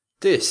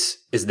This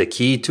is the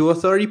Key to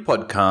Authority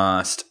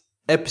podcast,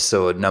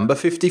 episode number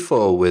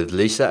 54 with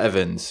Lisa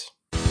Evans.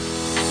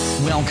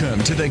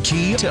 Welcome to the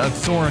Key to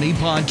Authority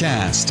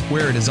podcast,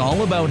 where it is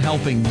all about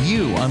helping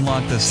you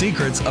unlock the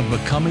secrets of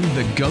becoming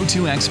the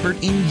go-to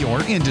expert in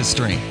your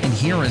industry. And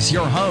here is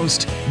your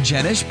host,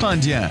 Jenish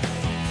Pandya.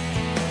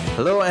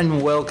 Hello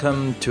and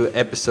welcome to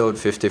episode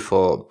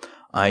 54.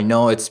 I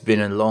know it's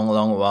been a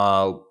long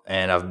while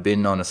and I've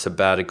been on a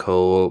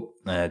sabbatical.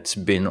 It's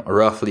been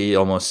roughly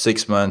almost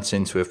 6 months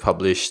since we've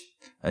published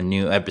a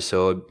new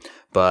episode,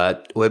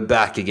 but we're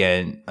back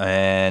again,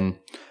 and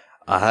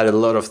I had a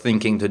lot of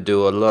thinking to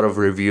do, a lot of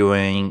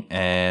reviewing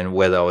and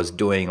whether I was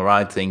doing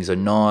right things or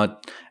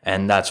not.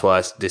 And that's why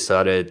I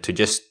decided to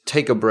just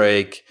take a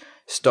break,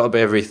 stop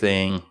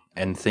everything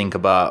and think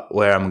about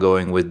where I'm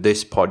going with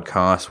this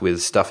podcast,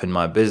 with stuff in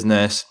my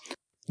business.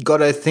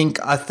 I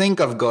think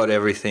I've got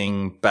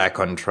everything back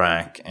on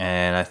track,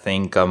 and I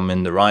think I'm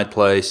in the right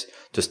place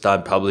to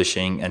start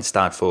publishing and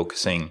start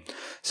focusing.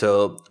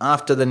 So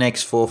after the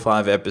next 4 or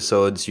 5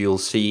 episodes, you'll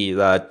see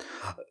that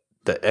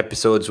the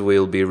episodes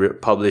we'll be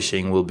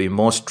publishing will be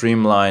more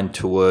streamlined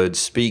towards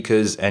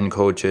speakers and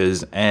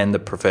coaches and the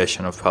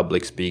profession of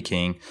public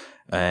speaking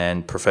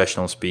and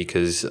professional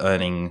speakers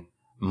earning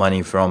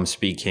money from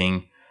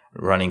speaking,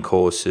 running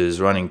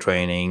courses, running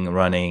training,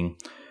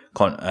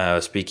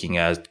 speaking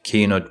at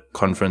keynote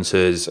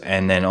conferences,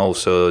 and then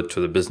also to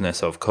the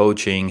business of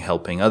coaching,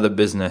 helping other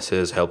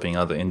businesses, helping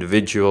other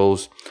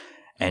individuals,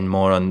 and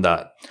more on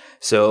that.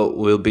 So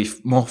we'll be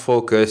more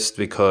focused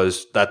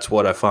because that's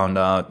what I found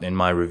out in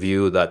my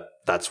review,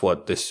 that's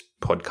what this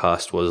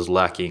podcast was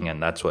lacking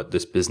and that's what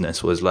this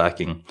business was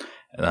lacking.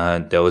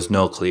 There was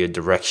no clear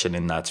direction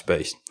in that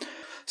space.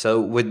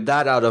 So with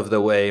that out of the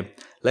way,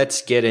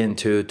 let's get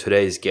into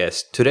today's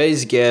guest.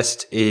 Today's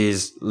guest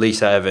is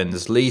Lisa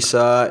Evans.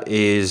 Lisa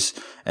is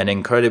an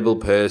incredible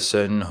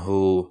person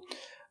who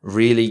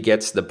really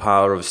gets the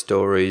power of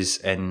stories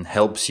and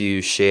helps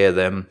you share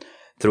them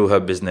through her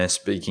business,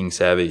 Speaking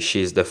Savvy.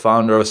 She's the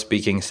founder of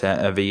Speaking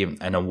Savvy,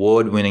 an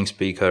award-winning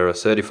speaker, a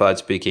certified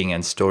speaking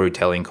and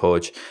storytelling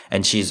coach,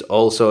 and she's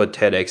also a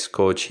TEDx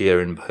coach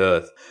here in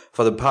Perth.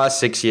 For the past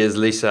 6 years,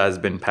 Lisa has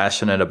been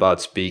passionate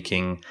about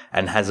speaking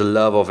and has a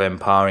love of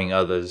empowering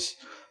others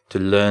to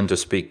learn to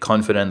speak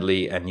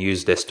confidently and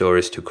use their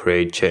stories to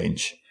create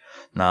change.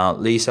 Now,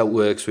 Lisa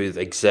works with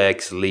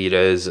execs,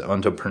 leaders,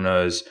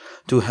 entrepreneurs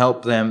to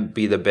help them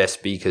be the best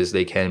speakers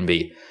they can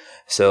be.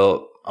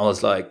 So I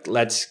was like,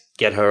 let's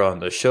get her on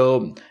the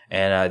show.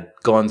 And I'd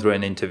gone through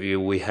an interview.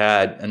 We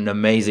had an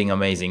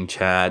amazing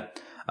chat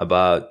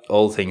about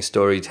all things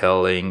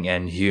storytelling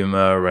and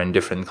humor and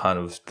different kind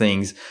of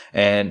things.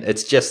 And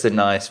it's just a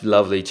nice,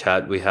 lovely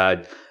chat we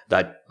had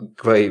that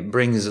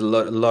brings a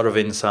lot of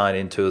insight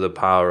into the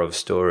power of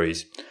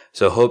stories.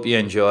 So hope you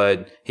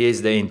enjoyed.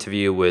 Here's the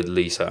interview with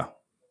Lisa.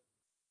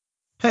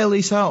 Hey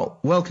Lisa,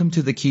 welcome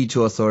to the Key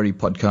to Authority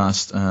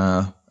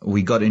podcast.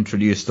 We got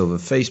introduced over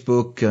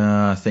Facebook.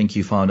 I think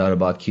you found out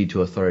about Key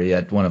to Authority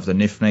at one of the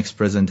NIF Next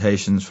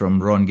presentations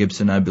from Ron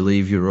Gibson. I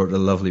believe you wrote a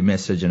lovely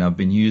message, and I've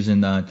been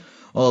using that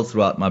all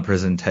throughout my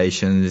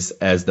presentations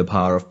as the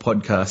power of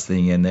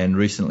podcasting. And then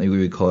recently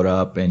we caught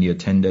up and you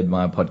attended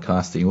my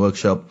podcasting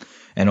workshop.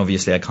 And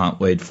obviously I can't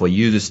wait for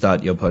you to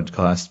start your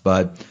podcast,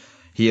 but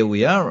here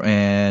we are.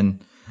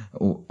 And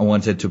I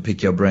wanted to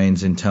pick your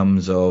brains in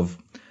terms of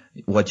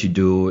what you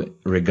do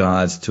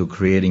regards to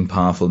creating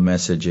powerful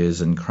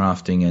messages and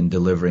crafting and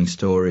delivering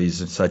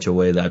stories in such a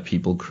way that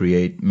people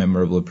create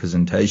memorable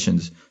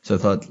presentations. So I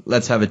thought,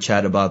 let's have a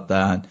chat about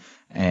that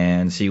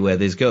and see where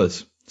this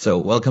goes. So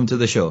welcome to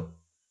the show.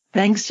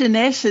 Thanks,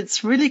 Jenish.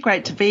 It's really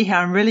great to be here.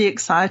 I'm really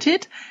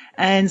excited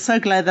and so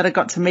glad that I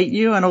got to meet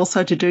you and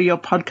also to do your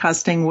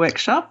podcasting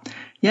workshop.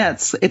 Yeah,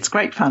 it's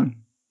great fun.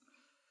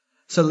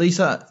 So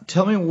Lisa,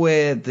 tell me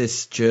where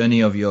this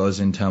journey of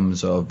yours in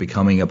terms of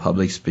becoming a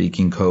public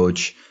speaking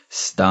coach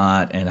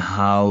start, and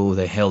how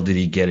the hell did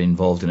you get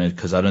involved in it?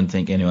 Because I don't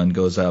think anyone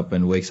goes up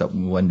and wakes up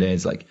one day and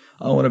is like,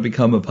 I want to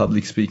become a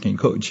public speaking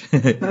coach.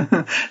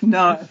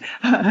 No,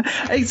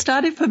 it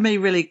started for me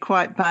really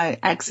quite by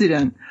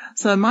accident.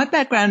 So my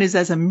background is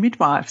as a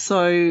midwife.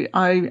 So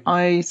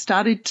I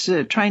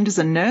trained as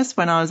a nurse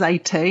when I was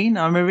 18.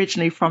 I'm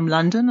originally from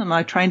London, and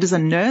I trained as a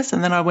nurse,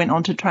 and then I went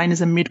on to train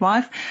as a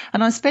midwife,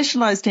 and I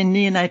specialised in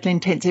neonatal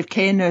intensive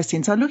care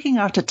nursing. So looking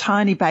after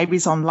tiny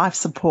babies on life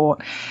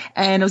support.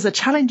 And it was a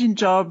challenging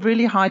job,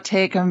 really high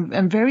tech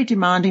and very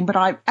demanding, but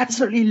I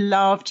absolutely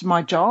loved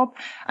my job,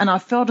 and I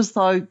felt as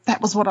though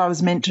that was what I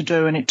was meant to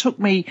do. And it took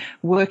me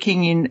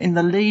working in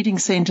the leading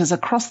centres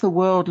across the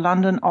world,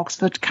 London,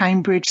 Oxford,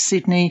 Cambridge,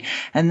 Sydney,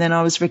 and then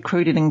I was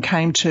recruited and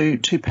came to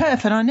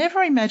Perth, and I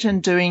never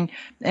imagined doing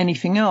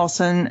anything else.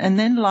 And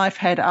then life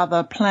had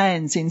other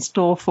plans in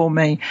store for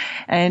me,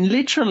 and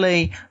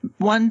literally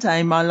one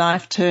day my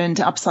life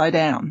turned upside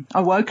down. I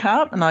woke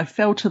up and I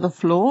fell to the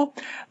floor.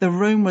 The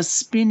room was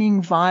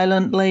spinning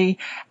violently,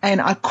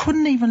 and I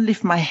couldn't even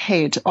lift my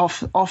head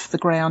off the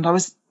ground. I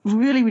was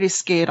really, really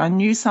scared. I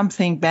knew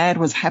something bad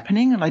was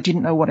happening and I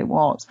didn't know what it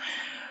was.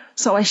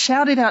 So I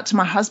shouted out to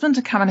my husband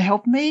to come and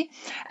help me,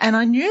 and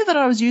I knew that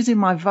I was using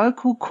my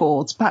vocal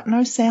cords, but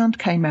no sound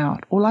came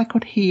out. All I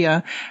could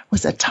hear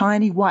was a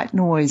tiny white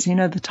noise, you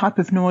know, the type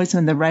of noise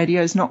when the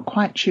radio's not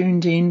quite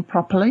tuned in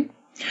properly.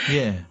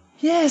 Yeah.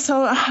 Yeah,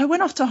 so I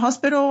went off to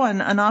hospital,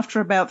 and after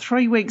about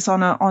 3 weeks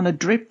on a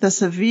drip, the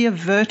severe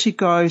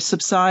vertigo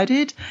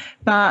subsided,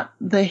 but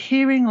the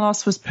hearing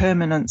loss was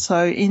permanent.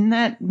 So in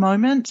that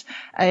moment,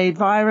 a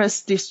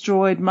virus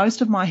destroyed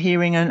most of my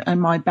hearing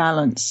and my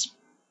balance.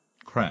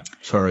 Crap.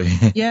 Sorry.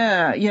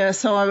 Yeah.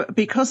 So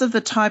because of the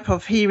type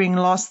of hearing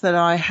loss that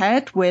I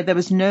had, where there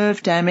was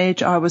nerve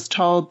damage, I was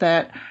told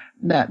that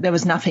there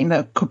was nothing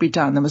that could be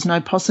done. There was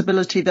no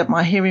possibility that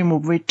my hearing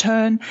would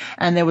return,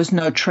 and there was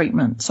no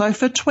treatment. So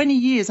for 20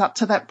 years up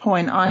to that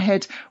point, I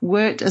had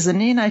worked as a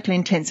neonatal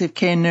intensive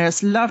care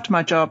nurse, loved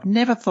my job,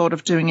 never thought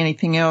of doing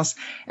anything else.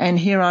 And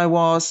here I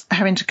was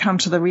having to come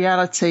to the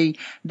reality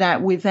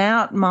that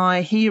without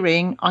my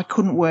hearing, I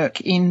couldn't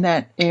work in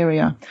that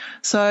area.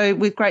 So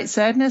with great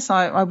sadness,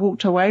 I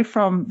walked away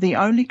from the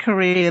only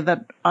career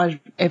that I've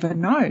ever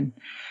known.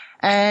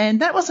 And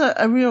that was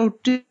a real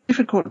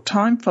difficult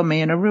time for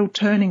me and a real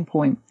turning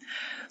point.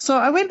 So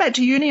I went back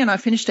to uni and I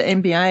finished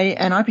an MBA,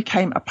 and I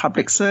became a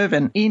public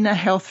servant in a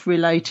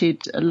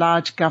health-related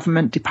large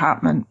government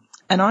department.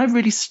 And I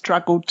really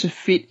struggled to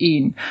fit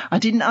in. I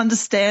didn't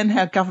understand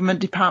how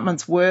government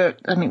departments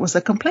worked, and it was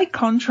a complete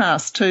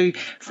contrast to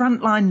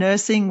frontline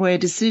nursing, where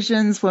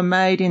decisions were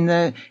made in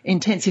the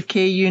intensive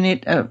care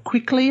unit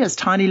quickly as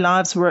tiny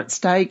lives were at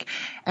stake,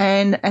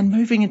 and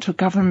moving into a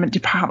government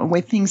department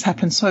where things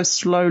happen so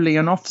slowly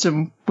and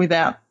often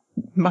without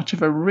much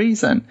of a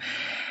reason.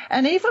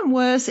 And even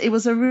worse, it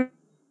was a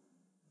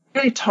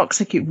really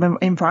toxic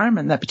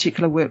environment, that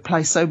particular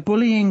workplace. So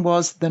bullying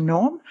was the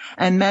norm,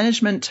 and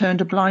management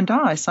turned a blind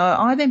eye. So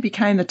I then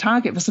became the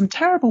target for some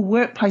terrible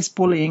workplace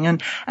bullying.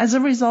 And as a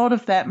result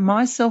of that,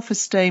 my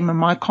self-esteem and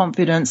my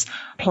confidence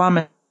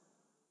plummeted.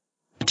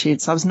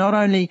 So I was not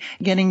only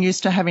getting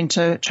used to having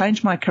to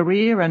change my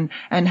career and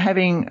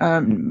having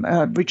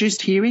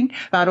reduced hearing,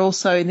 but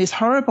also in this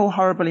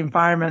horrible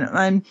environment.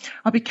 And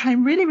I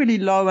became really, really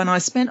low, and I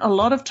spent a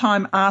lot of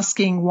time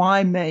asking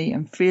why me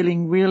and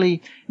feeling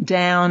really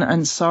down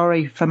and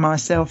sorry for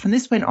myself. And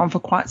this went on for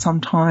quite some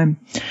time.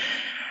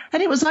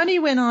 And it was only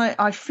when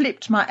I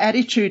flipped my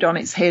attitude on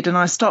its head and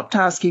I stopped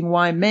asking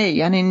why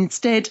me, and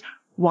instead,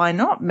 why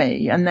not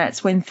me? And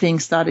that's when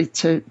things started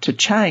to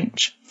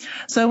change.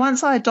 So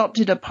once I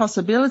adopted a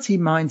possibility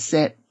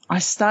mindset, I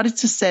started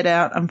to set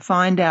out and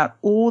find out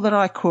all that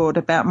I could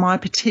about my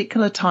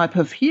particular type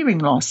of hearing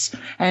loss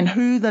and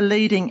who the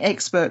leading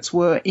experts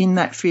were in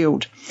that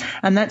field.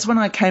 And that's when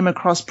I came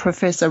across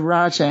Professor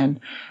Rajan.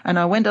 And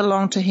I went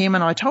along to him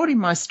and I told him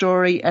my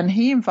story, and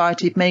he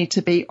invited me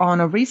to be on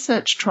a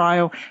research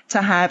trial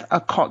to have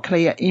a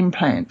cochlear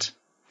implant.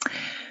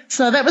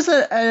 So that was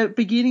a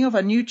beginning of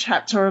a new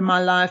chapter in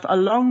my life, a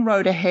long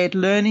road ahead,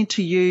 learning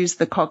to use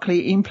the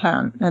cochlear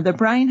implant. Now, the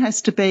brain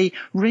has to be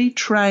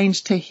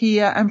retrained to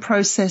hear and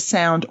process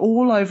sound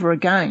all over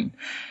again,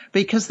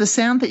 because the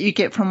sound that you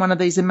get from one of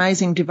these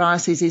amazing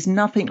devices is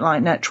nothing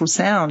like natural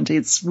sound.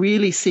 It's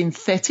really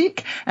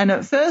synthetic, and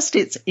at first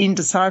it's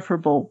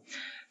indecipherable.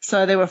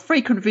 So there were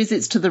frequent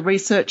visits to the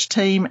research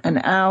team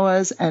and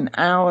hours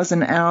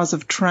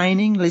of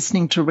training,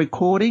 listening to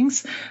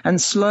recordings,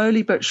 and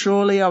slowly but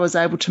surely I was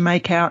able to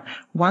make out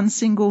one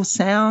single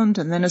sound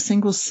and then a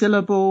single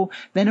syllable,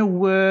 then a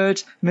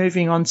word,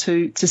 moving on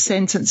to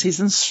sentences,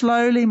 and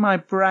slowly my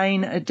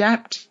brain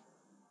adapted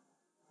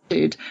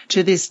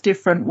to this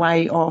different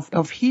way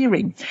of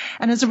hearing.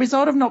 And as a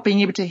result of not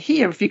being able to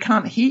hear, if you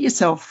can't hear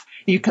yourself,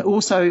 you can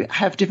also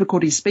have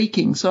difficulty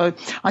speaking. So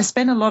I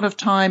spent a lot of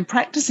time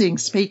practicing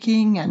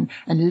speaking and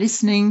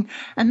listening.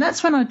 And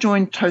that's when I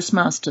joined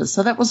Toastmasters.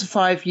 So that was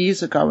 5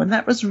 years ago. And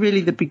that was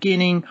really the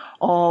beginning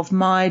of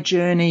my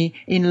journey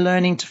in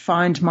learning to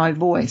find my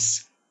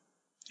voice.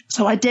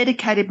 So I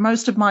dedicated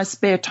most of my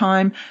spare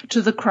time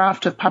to the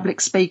craft of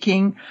public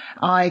speaking.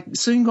 I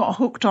soon got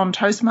hooked on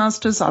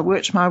Toastmasters. I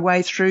worked my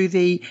way through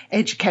the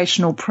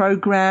educational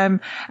program,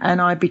 and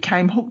I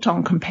became hooked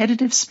on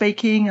competitive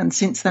speaking. And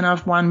since then,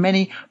 I've won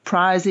many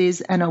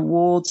prizes and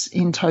awards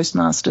in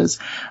Toastmasters.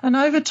 And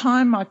over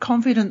time, my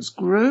confidence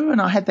grew,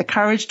 and I had the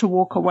courage to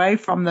walk away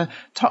from the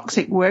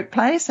toxic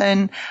workplace.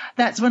 And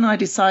that's when I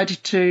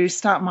decided to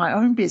start my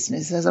own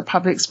business as a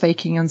public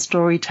speaking and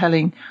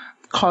storytelling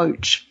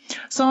coach.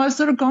 So I've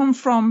sort of gone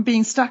from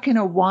being stuck in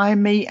a why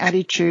me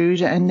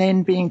attitude and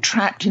then being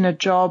trapped in a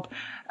job,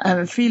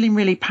 feeling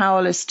really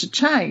powerless to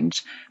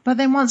change. But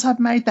then once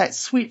I've made that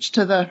switch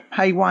to the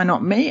hey, why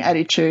not me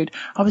attitude,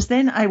 I was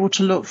then able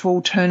to look for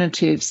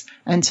alternatives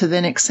and to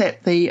then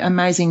accept the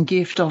amazing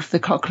gift of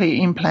the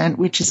cochlear implant,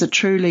 which is a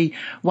truly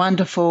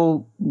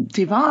wonderful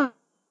device.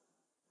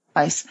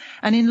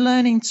 And in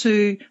learning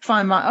to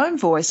find my own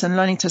voice and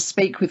learning to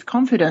speak with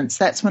confidence,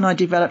 that's when I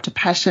developed a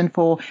passion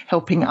for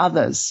helping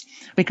others,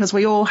 because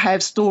we all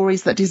have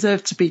stories that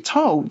deserve to be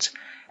told.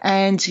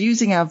 And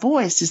using our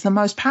voice is the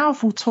most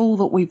powerful tool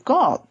that we've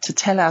got to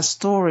tell our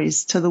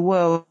stories to the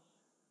world.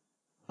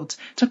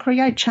 to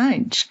create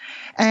change.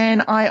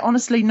 And I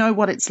honestly know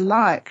what it's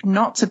like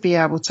not to be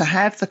able to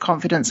have the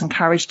confidence and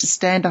courage to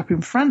stand up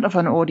in front of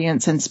an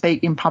audience and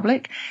speak in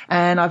public.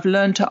 And I've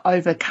learned to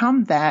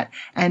overcome that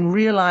and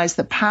realize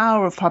the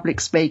power of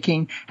public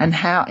speaking and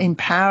how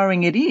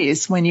empowering it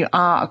is when you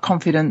are a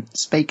confident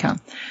speaker.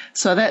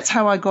 So that's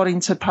how I got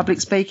into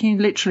public speaking,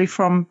 literally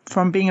from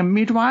being a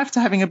midwife to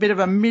having a bit of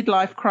a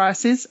midlife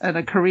crisis and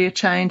a career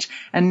change.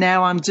 And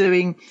now I'm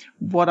doing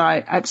what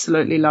I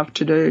absolutely love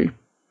to do.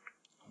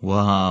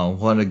 Wow,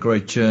 what a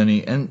great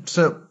journey. And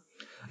so,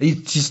 do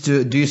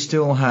you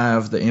still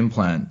have the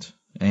implant?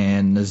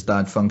 And is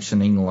that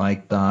functioning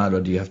like that,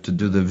 or do you have to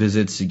do the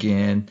visits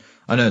again?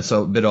 I know it's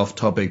a bit off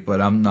topic,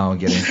 but I'm now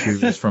getting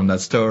curious from that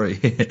story.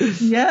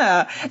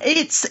 Yeah,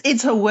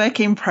 it's a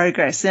work in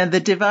progress. Now, the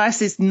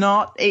device is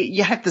not,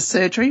 you have the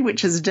surgery,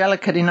 which is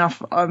delicate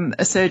enough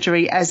a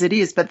surgery as it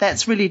is, but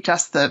that's really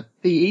just the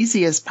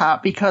easiest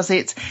part because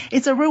it's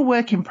a real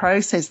work in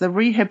process. The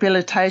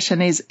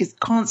rehabilitation is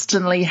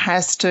constantly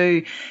has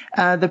to,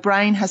 the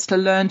brain has to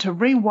learn to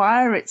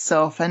rewire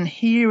itself and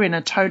hear in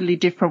a totally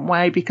different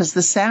way because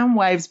the sound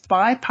waves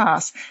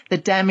bypass the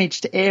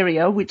damaged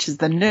area, which is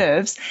the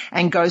nerves,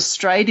 and go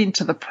straight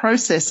into the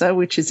processor,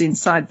 which is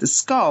inside the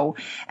skull,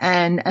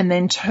 and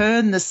then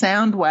turn the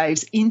sound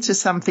waves into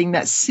something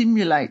that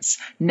simulates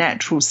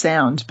natural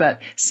sound.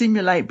 But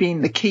simulate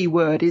being the key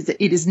word,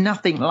 it is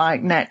nothing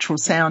like natural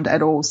sound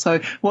at all. So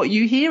what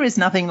you hear is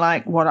nothing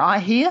like what I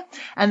hear.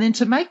 And then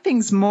to make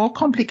things more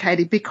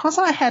complicated, because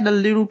I had a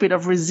little bit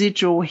of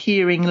residual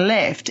hearing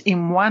left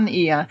in one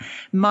ear,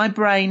 my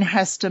brain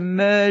has to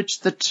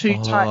merge the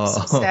two types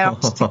of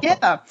sounds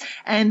together.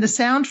 And the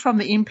sound from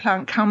the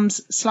implant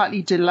comes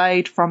slightly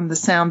delayed from the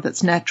sound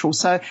that's natural.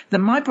 So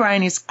my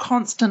brain is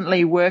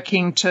constantly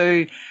working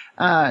to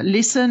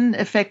listen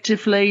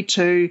effectively,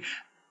 to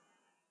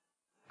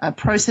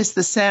process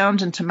the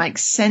sound and to make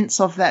sense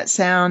of that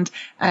sound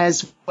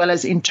as well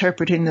as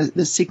interpreting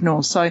the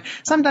signal. So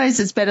some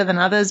days it's better than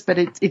others, but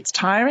it's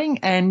tiring.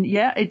 And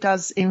yeah, it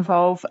does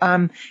involve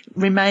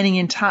remaining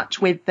in touch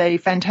with the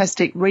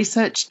fantastic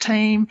research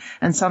team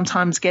and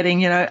sometimes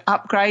getting,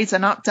 upgrades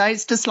and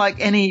updates just like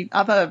any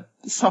other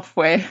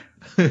software.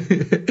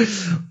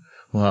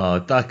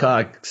 Wow,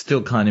 I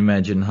still can't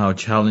imagine how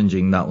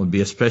challenging that would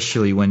be,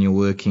 especially when you're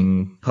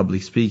working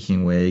public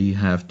speaking where you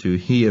have to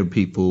hear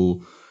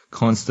people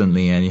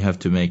constantly and you have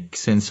to make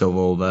sense of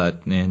all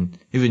that, and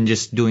even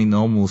just doing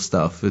normal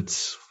stuff.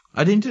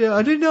 I didn't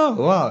know.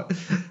 Wow,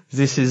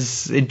 this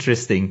is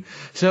interesting.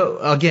 So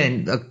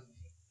again,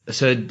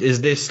 so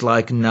is this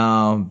like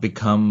now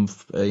become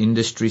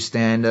industry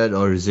standard,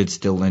 or is it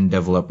still in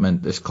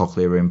development, this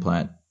cochlear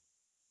implant?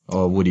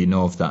 Or would you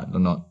know of that or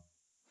not?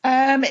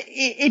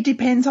 It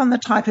depends on the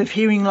type of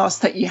hearing loss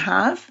that you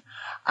have.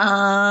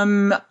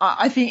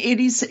 I think it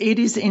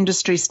is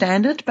industry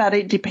standard, but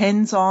it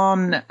depends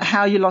on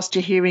how you lost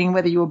your hearing,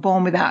 whether you were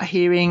born without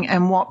hearing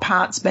and what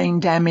part's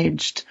been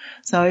damaged.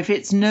 So if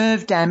it's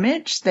nerve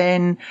damage,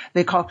 then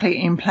the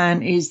cochlear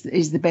implant is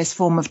the best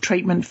form of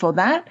treatment for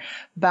that.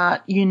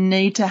 But you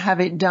need to have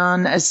it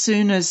done as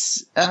soon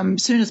as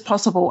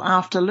possible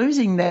after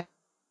losing that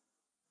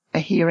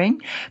hearing,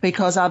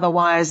 because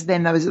otherwise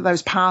then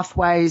those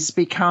pathways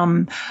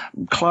become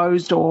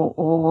closed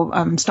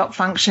or stop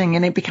functioning,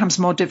 and it becomes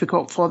more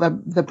difficult for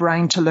the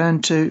brain to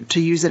learn to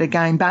use it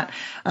again. But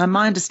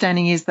my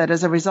understanding is that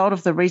as a result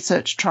of the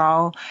research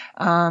trial,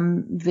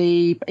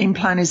 the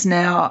implant is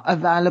now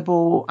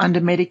available under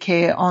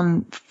Medicare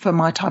for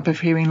my type of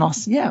hearing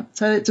loss. Yeah,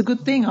 so it's a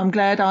good thing. I'm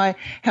glad I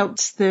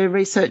helped the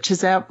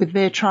researchers out with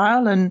their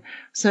trial, and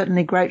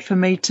certainly great for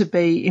me to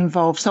be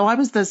involved. So I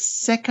was the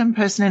second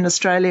person in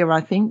Australia,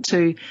 I think,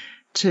 to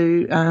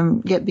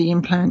get the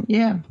implant.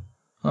 Yeah.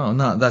 Oh,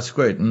 no, that's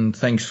great. And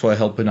thanks for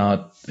helping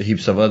out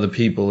heaps of other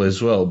people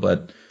as well.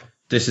 But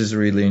this is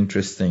really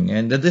interesting.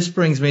 And this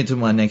brings me to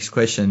my next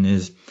question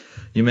is,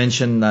 you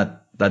mentioned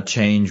that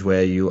change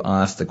where you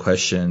asked the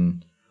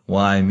question,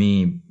 why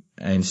me?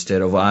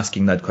 Instead of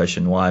asking that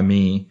question, why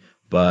me?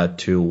 But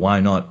to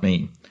why not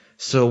me?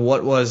 So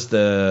what was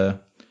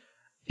the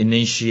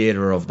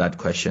initiator of that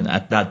question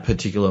at that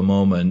particular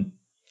moment?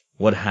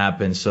 What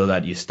happened so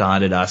that you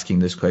started asking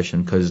this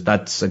question? Because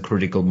that's a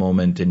critical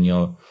moment in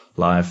your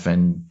life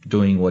and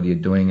doing what you're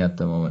doing at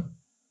the moment.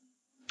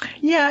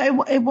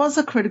 Yeah, it was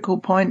a critical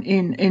point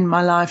in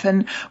my life.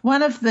 And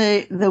one of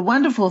the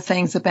wonderful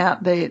things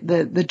about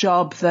the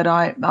job that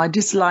I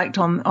disliked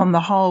on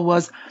the whole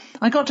was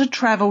I got to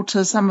travel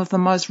to some of the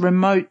most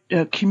remote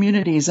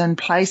communities and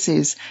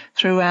places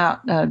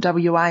throughout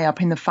WA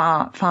up in the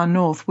far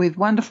north, with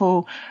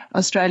wonderful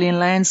Australian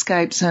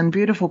landscapes and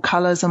beautiful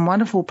colours and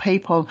wonderful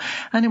people.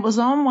 And it was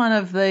on one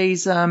of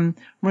these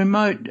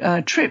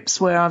remote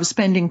trips where I was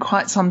spending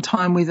quite some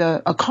time with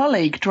a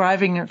colleague,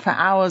 driving for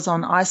hours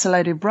on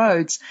isolated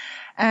roads.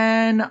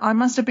 And I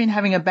must have been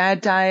having a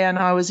bad day, and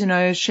I was,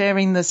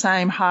 sharing the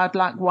same hard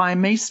luck, why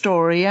me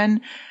story.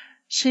 And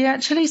she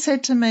actually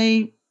said to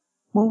me,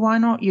 well, why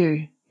not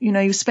you?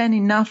 You spend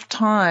enough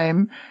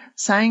time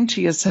saying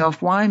to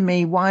yourself, why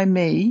me, why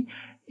me?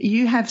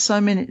 you have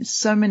so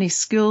many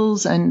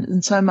skills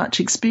and so much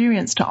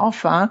experience to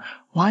offer.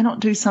 Why not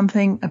do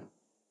something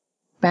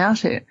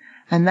about it?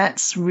 And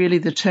that's really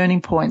the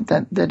turning point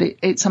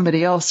that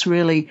somebody else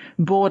really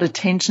brought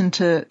attention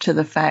to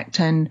the fact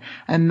and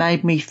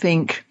made me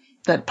think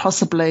that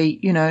possibly,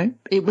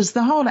 it was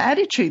the whole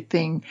attitude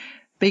thing,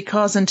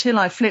 because until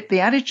I flipped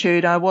the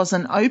attitude, I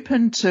wasn't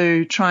open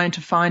to trying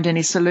to find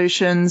any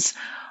solutions.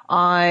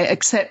 I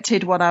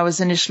accepted what I was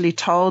initially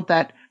told,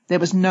 that there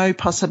was no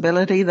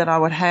possibility that I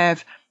would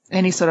have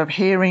any sort of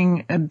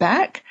hearing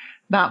back.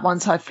 But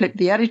once I flipped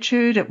the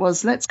attitude, it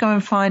was, let's go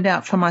and find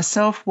out for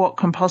myself what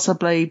can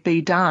possibly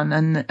be done.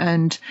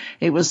 And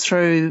it was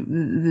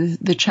through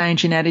the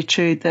change in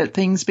attitude that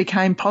things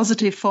became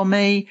positive for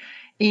me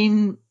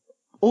in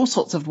all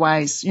sorts of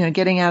ways,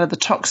 getting out of the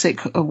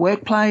toxic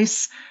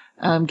workplace,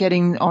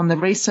 getting on the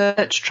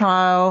research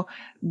trial,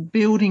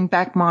 building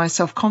back my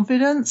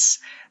self-confidence.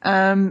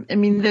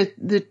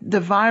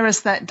 The virus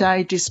that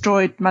day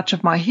destroyed much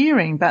of my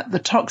hearing, but the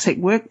toxic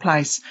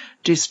workplace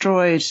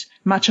destroyed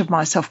much of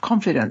my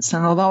self-confidence.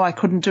 And although I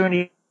couldn't do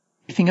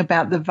anything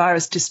about the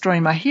virus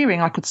destroying my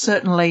hearing, I could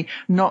certainly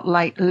not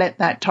let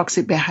that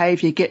toxic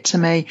behavior get to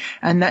me.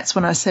 And that's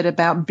when I set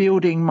about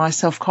building my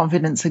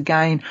self-confidence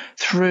again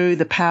through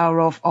the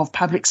power of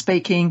public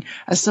speaking,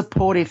 a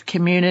supportive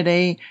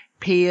community,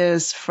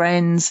 peers,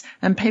 friends,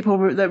 and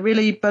people that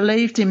really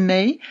believed in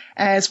me,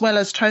 as well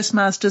as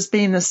Toastmasters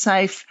being the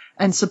safe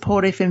and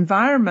supportive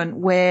environment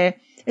where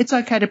it's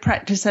okay to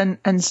practice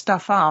and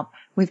stuff up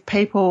with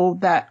people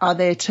that are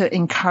there to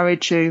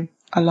encourage you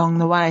along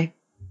the way.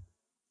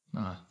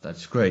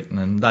 That's great.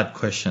 And that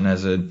question,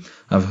 as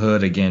I've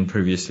heard again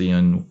previously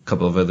in a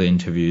couple of other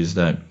interviews,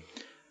 that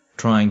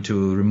trying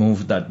to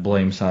remove that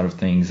blame side of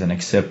things and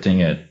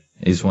accepting it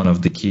is one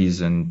of the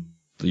keys, and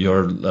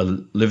you're a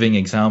living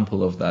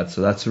example of that.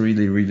 So that's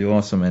really, really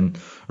awesome, and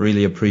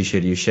really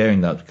appreciate you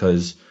sharing that,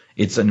 because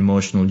it's an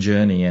emotional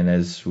journey. And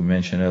as we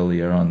mentioned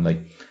earlier on,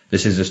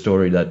 this is a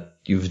story that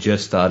you've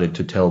just started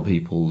to tell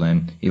people,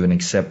 and even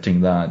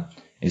accepting that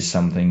is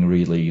something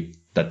really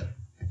that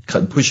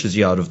pushes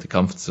you out of the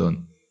comfort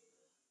zone.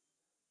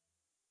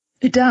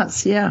 It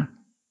does, yeah.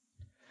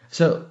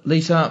 So,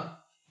 Lisa,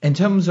 in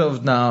terms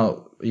of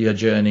now your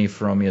journey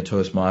from your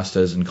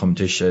Toastmasters and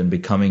competition,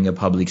 becoming a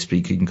public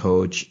speaking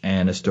coach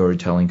and a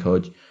storytelling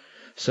coach.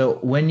 So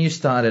when you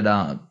started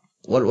out,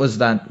 what was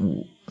that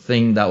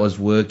thing that was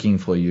working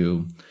for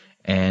you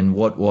and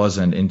what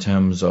wasn't, in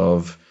terms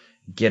of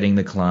getting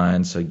the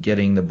clients or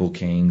getting the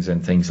bookings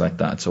and things like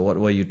that? So what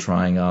were you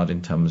trying out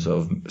in terms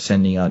of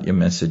sending out your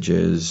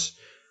messages,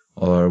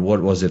 or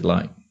what was it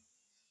like?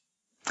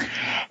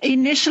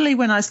 Initially,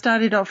 when I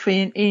started off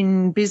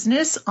in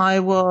business, I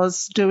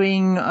was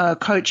doing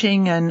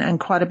coaching and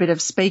quite a bit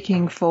of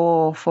speaking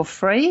for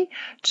free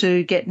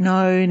to get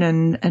known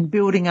and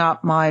building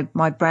up my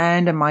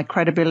brand and my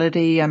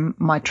credibility and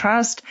my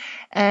trust.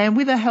 And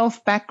with a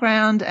health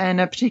background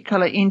and a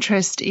particular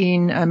interest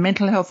in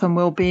mental health and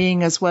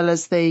well-being, as well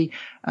as the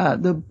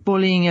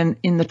bullying and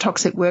in the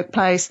toxic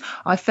workplace,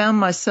 I found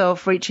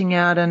myself reaching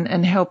out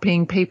and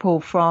helping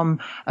people from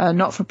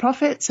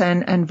not-for-profits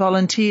and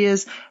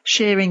volunteers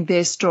sharing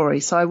their story.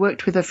 So I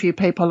worked with a few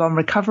people on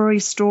recovery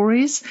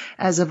stories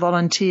as a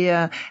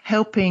volunteer,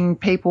 helping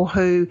people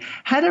who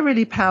had a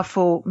really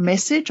powerful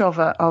message of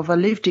a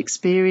lived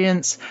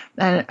experience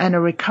and a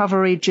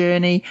recovery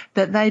journey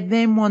that they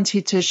then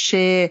wanted to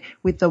share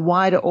with the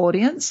wider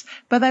audience,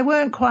 but they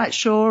weren't quite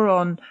sure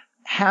on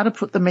how to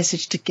put the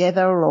message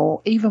together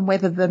or even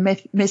whether the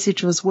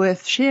message was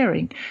worth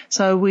sharing.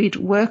 So we'd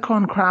work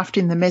on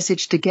crafting the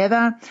message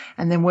together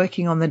and then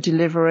working on the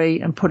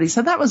delivery and putting.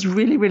 So that was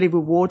really, really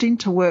rewarding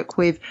to work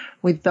with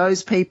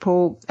those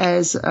people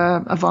as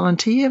a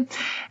volunteer.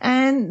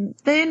 And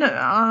then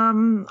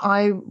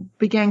I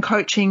began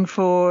coaching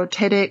for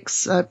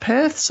TEDx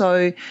Perth.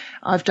 So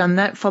I've done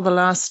that for the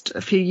last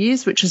few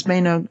years, which has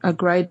been a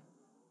great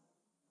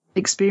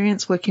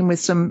experience, working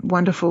with some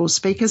wonderful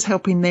speakers,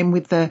 helping them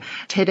with the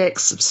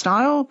TEDx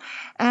style.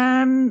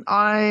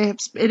 I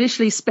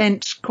initially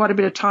spent quite a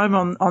bit of time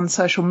on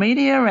social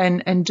media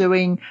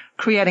and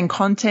creating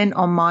content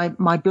on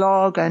my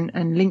blog and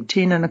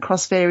LinkedIn and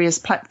across various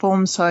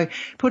platforms. So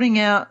putting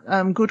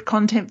out good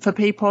content for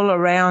people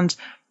around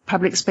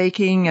public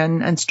speaking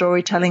and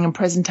storytelling and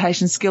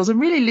presentation skills, and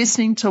really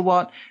listening to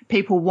what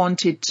people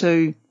wanted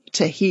to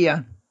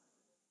hear.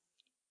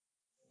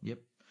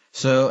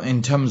 So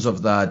in terms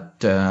of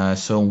that,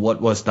 so what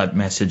was that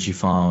message you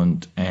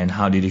found, and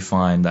how did you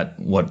find that?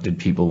 What did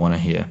people want to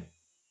hear?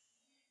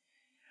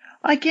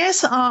 I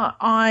guess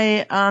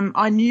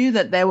I knew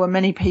that there were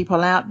many people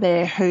out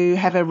there who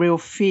have a real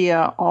fear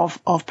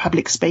of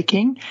public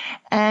speaking,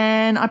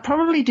 and I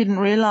probably didn't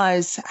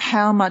realize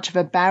how much of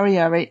a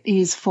barrier it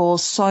is for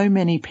so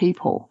many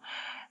people,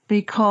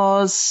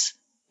 because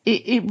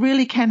it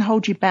really can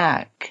hold you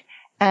back.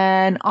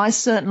 And I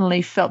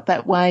certainly felt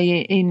that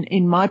way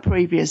in my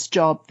previous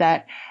job,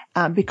 that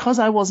because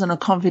I wasn't a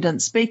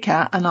confident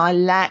speaker and I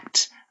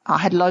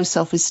had low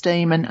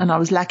self-esteem and I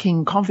was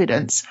lacking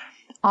confidence,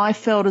 I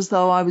felt as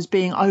though I was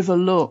being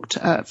overlooked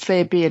a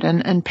fair bit,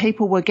 and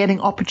people were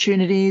getting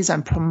opportunities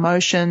and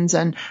promotions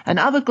and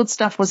other good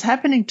stuff was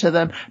happening to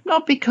them,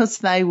 not because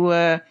they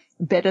were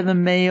better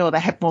than me or they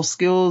had more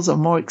skills or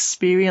more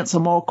experience or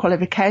more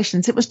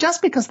qualifications. It was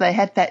just because they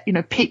had that,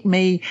 pick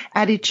me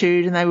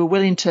attitude, and they were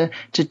willing to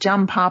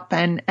jump up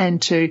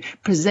and to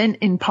present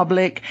in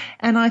public.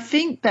 And I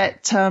think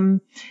that,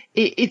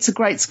 it's a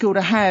great skill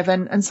to have.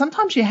 And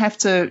sometimes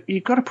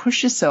you've got to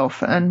push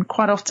yourself, and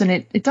quite often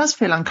it does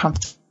feel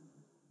uncomfortable.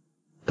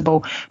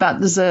 But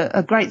there's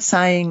a great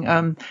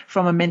saying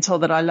from a mentor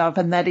that I love,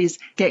 and that is,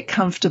 get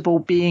comfortable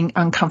being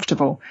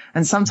uncomfortable.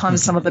 And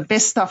sometimes some of the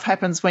best stuff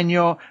happens when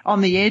you're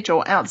on the edge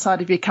or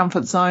outside of your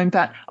comfort zone,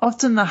 but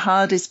often the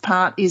hardest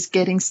part is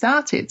getting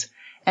started.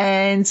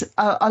 And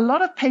a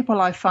lot of people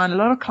I find, a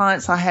lot of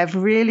clients I have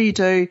really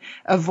do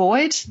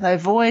avoid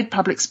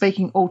public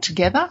speaking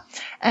altogether.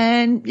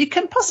 And you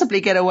can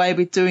possibly get away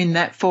with doing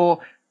that for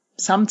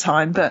some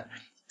time, but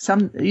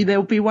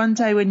there'll be one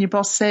day when your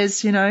boss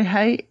says,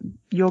 hey,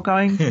 you're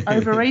going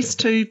over east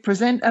to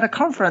present at a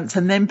conference,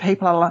 and then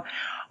people are like,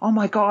 oh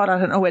my God, I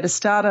don't know where to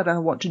start, I don't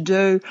know what to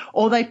do.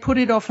 Or they put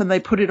it off and they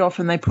put it off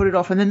and they put it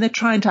off, and then they're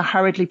trying to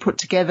hurriedly put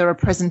together a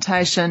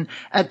presentation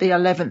at the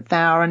 11th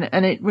hour,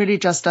 and it really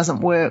just doesn't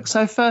work.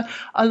 So for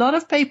a lot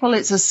of people,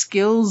 it's a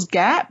skills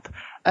gap,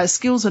 a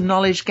skills and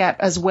knowledge gap,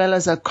 as well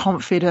as a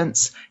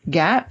confidence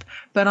gap.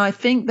 But I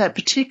think that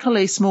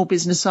particularly small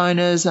business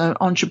owners,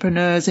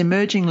 entrepreneurs,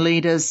 emerging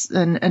leaders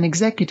and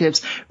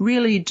executives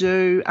really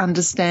do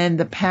understand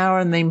the power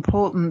and the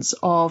importance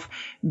of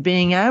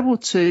being able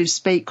to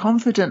speak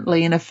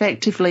confidently and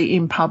effectively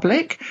in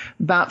public.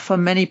 But for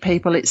many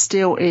people, it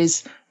still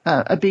is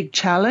a big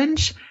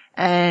challenge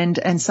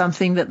and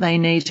something that they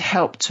need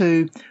help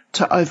to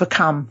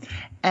overcome.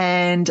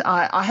 And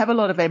I have a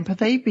lot of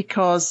empathy,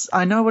 because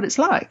I know what it's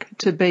like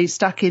to be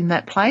stuck in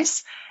that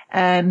place.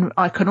 And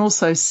I can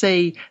also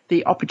see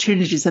the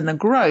opportunities and the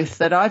growth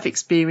that I've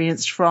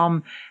experienced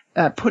from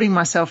putting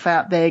myself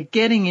out there,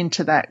 getting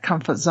into that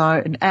comfort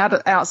zone and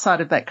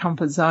outside of that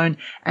comfort zone,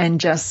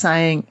 and just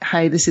saying,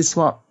 hey, this is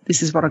what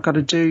I've got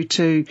to do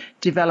to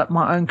develop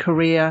my own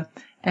career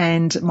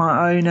and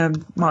my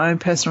own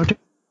personal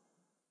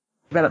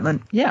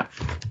development. Yeah.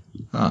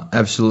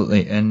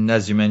 Absolutely. And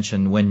as you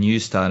mentioned, when you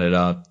started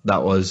out,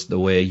 that was the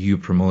way you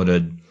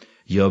promoted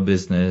your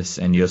business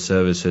and your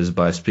services,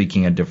 by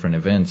speaking at different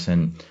events.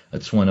 And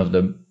it's one of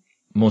the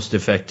most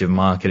effective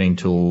marketing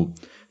tool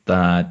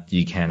that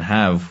you can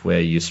have, where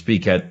you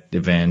speak at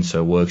events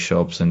or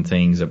workshops and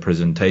things or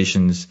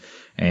presentations,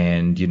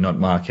 and you're not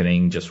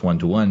marketing just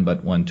one-to-one,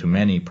 but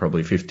one-to-many,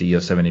 probably 50 or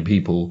 70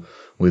 people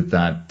with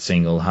that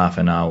single half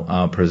an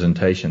hour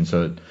presentation.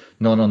 So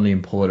not only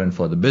important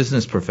for the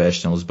business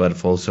professionals,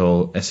 but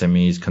also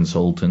SMEs,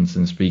 consultants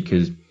and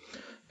speakers,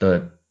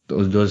 that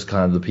those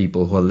kind of the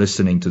people who are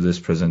listening to this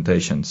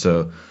presentation.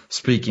 So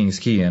speaking is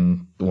key,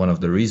 and one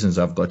of the reasons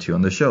I've got you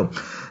on the show.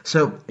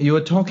 So you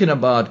were talking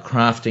about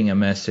crafting a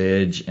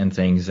message and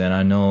things, and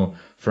I know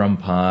from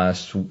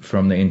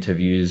the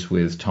interviews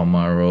with Tom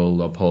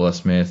Morrill or Paula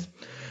Smith,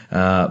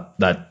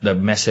 that the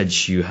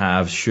message you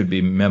have should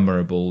be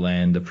memorable,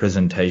 and the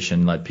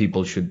presentation, like,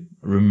 people should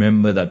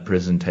remember that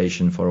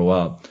presentation for a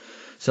while.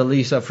 So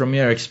Lisa, from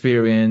your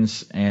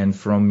experience and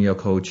from your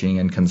coaching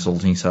and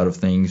consulting side of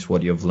things,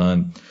 what you've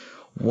learned,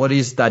 what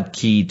is that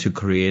key to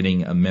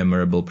creating a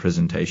memorable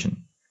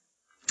presentation?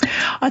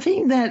 I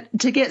think that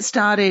to get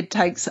started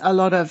takes a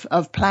lot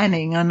of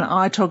planning, and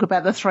I talk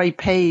about the 3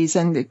 Ps,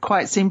 and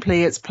quite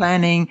simply it's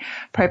planning,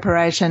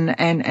 preparation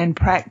and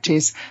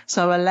practice.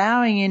 So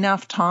allowing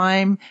enough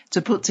time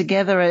to put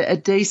together a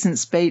decent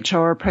speech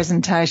or a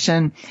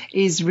presentation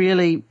is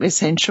really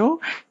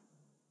essential.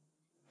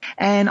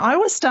 And I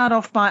always start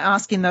off by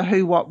asking the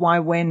who, what, why,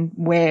 when,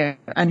 where,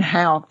 and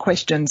how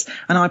questions.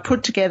 And I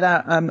put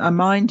together a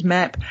mind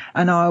map,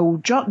 and I will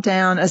jot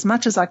down as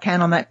much as I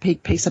can on that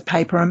big piece of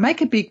paper and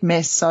make a big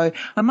mess. So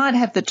I might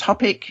have the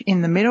topic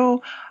in the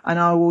middle, and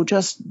I will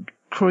just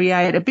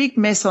create a big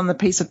mess on the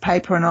piece of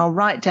paper, and I'll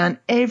write down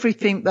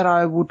everything that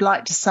I would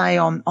like to say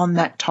on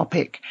that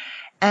topic.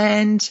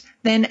 And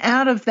then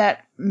out of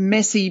that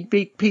messy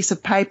big piece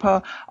of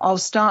paper, I'll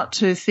start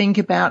to think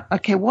about,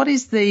 okay, what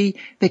is the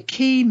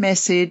key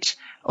message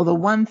or the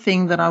one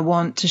thing that I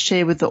want to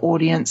share with the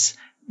audience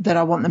that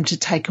I want them to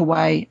take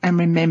away and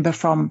remember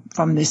from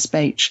this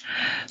speech.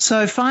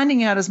 So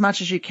finding out as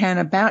much as you can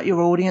about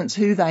your audience,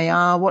 who they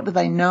are, what do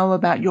they know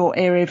about your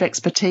area of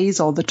expertise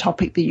or the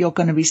topic that you're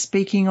going to be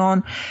speaking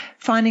on,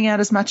 finding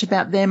out as much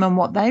about them and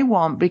what they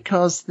want,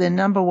 because the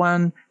number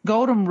one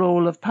golden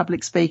rule of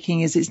public speaking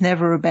is it's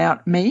never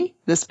about me,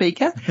 the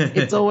speaker.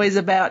 It's always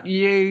about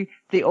you,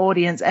 the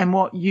audience, and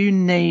what you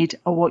need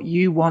or what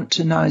you want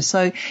to know.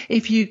 So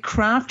if you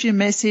craft your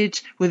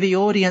message with the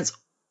audience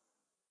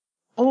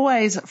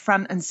always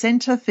front and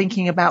center,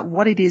 thinking about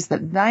what it is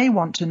that they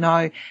want to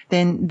know,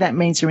 then that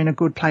means you're in a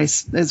good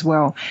place as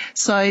well.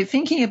 So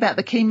thinking about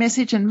the key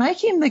message and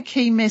making the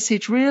key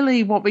message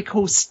really what we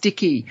call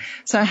sticky.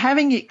 So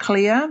having it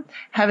clear,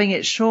 having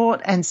it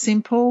short and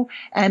simple,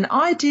 and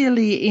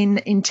ideally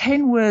in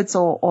 10 words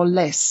or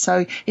less.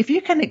 So if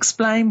you can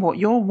explain what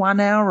your 1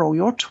 hour or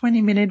your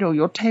 20-minute or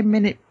your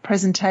 10-minute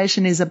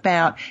presentation is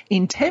about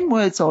in 10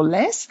 words or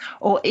less,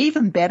 or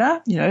even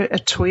better, a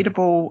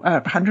tweetable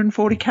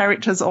 140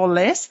 characters or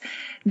less,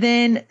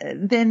 then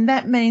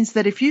that means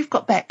that if you've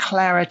got that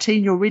clarity,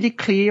 you're really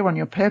clear on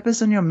your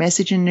purpose and your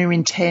message and your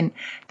intent,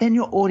 then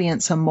your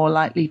audience are more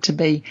likely to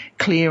be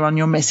clear on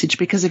your message.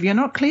 Because if you're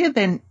not clear,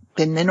 then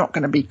they're not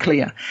going to be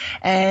clear.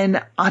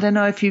 And I don't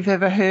know if you've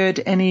ever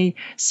heard any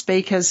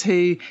speakers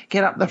who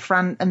get up the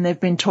front and they've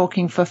been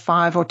talking for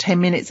 5 or 10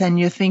 minutes and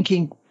you're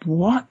thinking,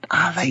 what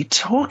are they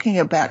talking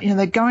about?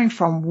 They're going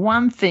from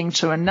one thing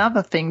to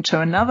another thing to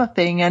another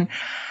thing.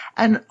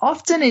 And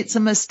often it's a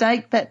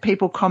mistake that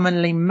people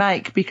commonly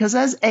make, because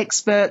as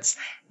experts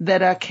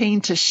that are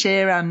keen to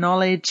share our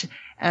knowledge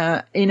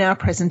in our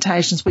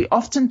presentations, we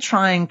often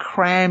try and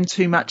cram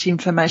too much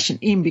information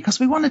in because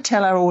we want to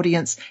tell our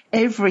audience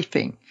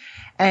everything.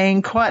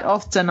 And quite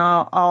often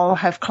I'll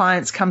have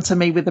clients come to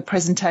me with a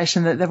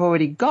presentation that they've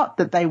already got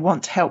that they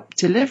want help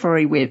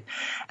delivery with.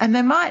 And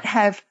they might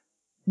have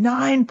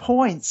 9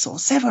 points or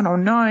 7 or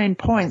 9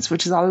 points,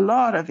 which is a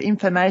lot of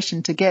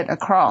information to get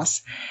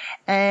across.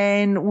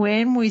 And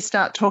when we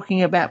start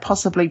talking about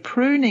possibly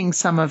pruning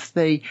some of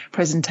the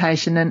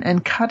presentation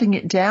and cutting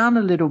it down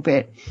a little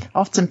bit,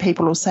 often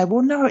people will say,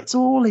 well, no, it's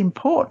all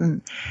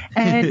important.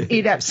 And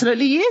it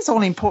absolutely is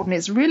all important.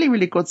 It's really,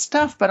 really good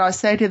stuff. But I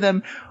say to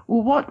them,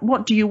 well,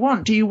 what do you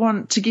want? Do you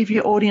want to give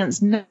your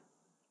audience 9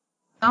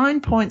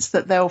 points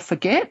that they'll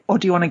forget, or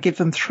do you want to give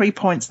them 3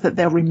 points that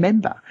they'll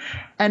remember?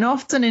 And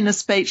often in a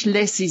speech,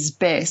 less is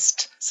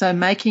best. So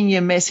making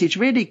your message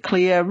really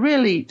clear,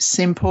 really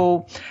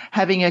simple,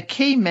 having a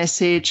key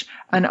message,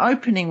 an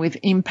opening with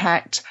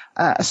impact,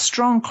 a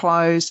strong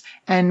close,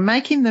 and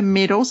making the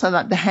middle, so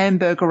like the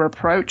hamburger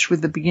approach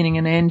with the beginning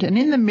and end, and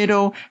in the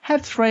middle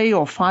have 3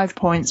 or 5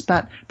 points,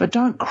 but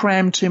don't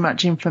cram too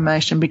much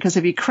information, because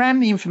if you cram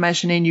the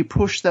information in, you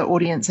push the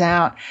audience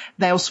out.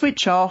 They'll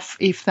switch off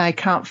if they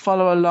can't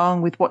follow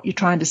along with what you're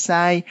trying to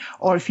say,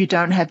 or if you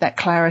don't have that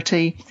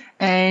clarity,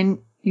 and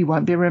you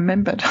won't be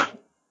remembered.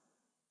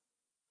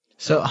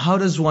 So how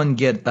does one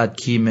get that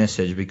key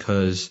message?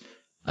 Because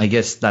I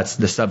guess that's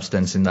the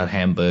substance in that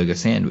hamburger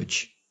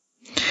sandwich.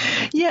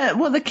 Yeah,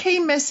 well, the key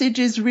message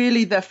is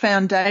really the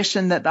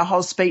foundation that the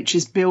whole speech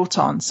is built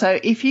on. So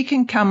if you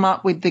can come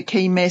up with the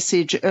key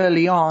message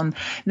early on,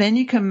 then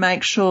you can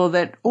make sure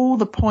that all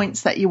the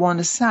points that you want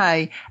to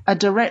say are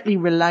directly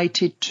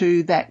related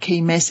to that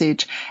key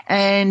message.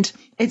 And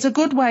it's a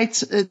good way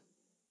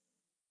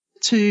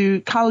to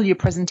colour your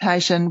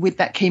presentation with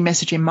that key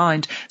message in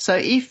mind. So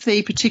if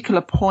the particular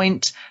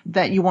point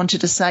that you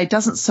wanted to say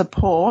doesn't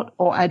support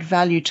or add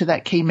value to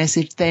that key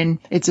message, then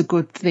it's a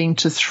good thing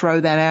to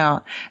throw that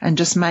out and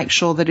just make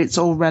sure that it's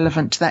all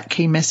relevant to that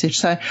key message.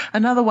 So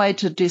another way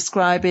to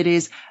describe it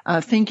is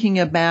thinking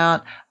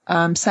about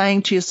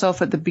saying to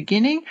yourself at the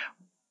beginning,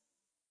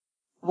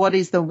 what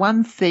is the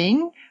one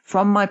thing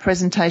from my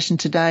presentation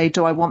today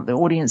do I want the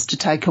audience to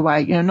take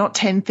away? Not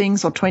 10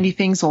 things or 20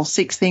 things or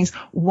 6 things,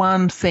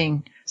 one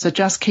thing. So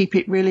just keep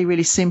it really,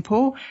 really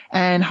simple,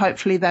 and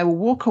hopefully they will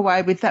walk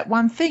away with that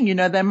one thing.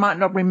 They might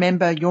not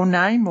remember your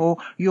name or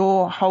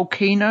your whole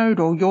keynote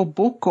or your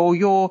book or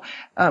your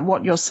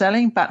what you're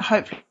selling, but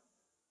hopefully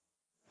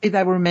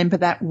they will remember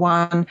that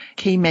one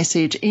key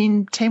message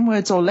in 10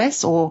 words or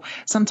less, or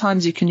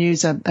sometimes you can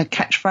use a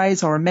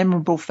catchphrase or a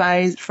memorable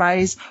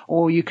phrase,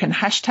 or you can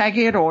hashtag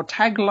it or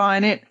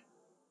tagline it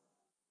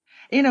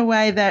in a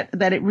way that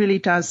it really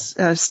does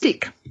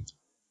stick.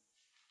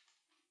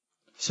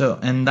 So,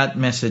 and that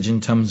message in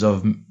terms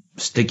of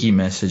sticky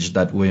message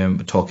that we're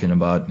talking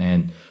about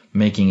and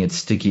making it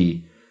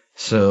sticky.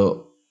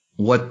 So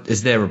what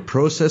is there a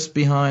process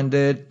behind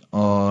it,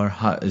 or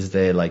how, is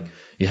there like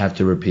you have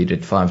to repeat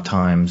it 5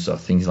 times or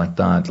things like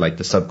that, like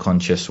the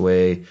subconscious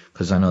way?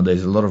 Because I know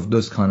there's a lot of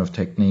those kind of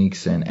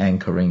techniques and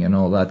anchoring and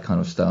all that kind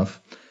of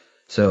stuff.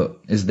 So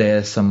is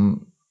there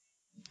some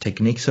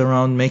techniques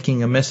around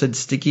making a message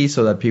sticky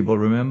so that people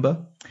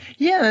remember?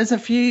 Yeah, there's a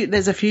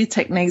few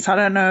techniques. I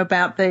don't know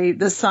about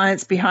the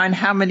science behind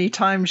how many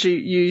times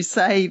you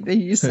say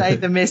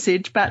the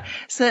message, but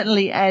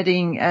certainly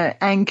adding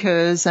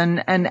anchors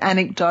and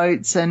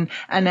anecdotes and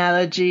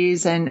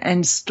analogies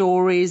and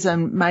stories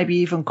and maybe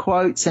even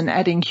quotes, and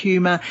adding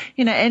humor,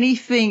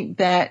 anything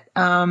that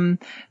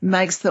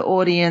makes the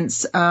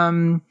audience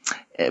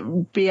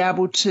be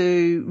able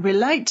to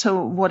relate to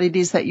what it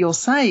is that you're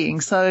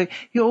saying. So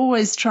you're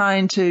always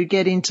trying to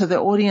get into the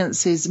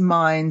audience's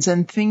minds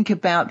and think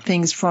about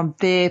things from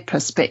their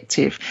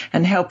perspective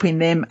and helping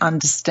them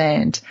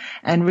understand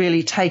and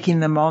really taking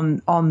them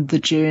on the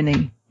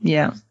journey.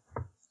 Yeah.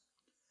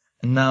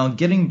 Now,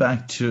 getting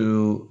back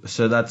to,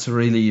 so that's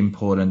really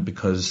important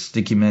because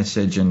sticky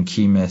message and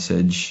key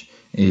message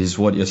is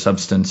what your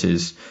substance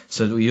is.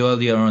 So we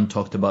earlier on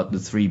talked about the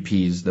 3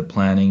 Ps, the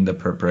planning, the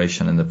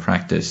preparation, and the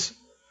practice.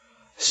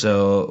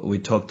 So we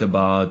talked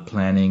about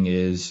planning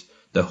is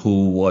the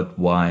who, what,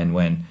 why, and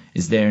when.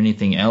 Is there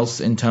anything else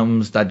in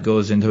terms that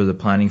goes into the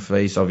planning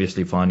phase?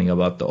 Obviously finding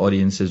about the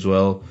audience as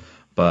well,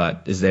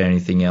 but is there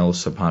anything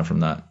else apart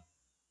from that?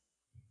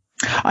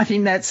 I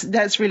think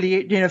that's really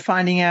it,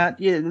 finding out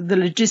the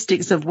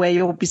logistics of where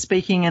you'll be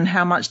speaking and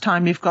how much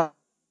time you've got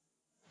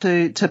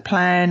to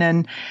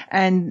plan,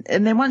 and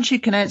then once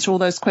you can answer all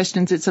those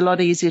questions, it's a lot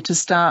easier to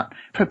start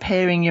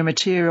preparing your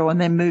material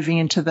and then moving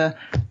into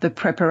the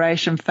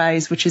preparation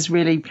phase, which is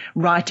really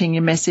writing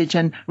your message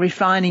and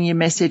refining your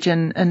message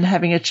and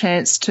having a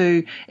chance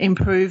to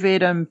improve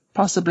it and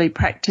possibly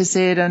practice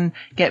it and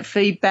get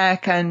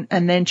feedback and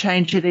then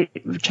change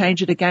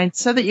it again,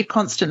 so that you're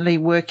constantly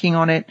working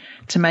on it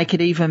to make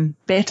it even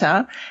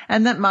better.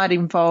 And that might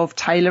involve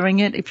tailoring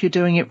it if you're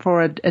doing it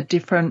for a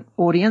different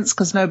audience,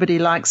 because nobody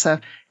likes a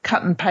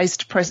cut and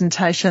paste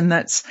presentation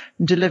that's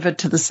delivered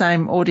to the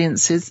same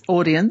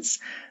audience.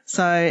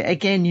 So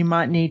again, you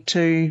might need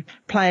to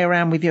play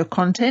around with your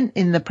content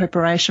in the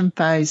preparation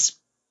phase.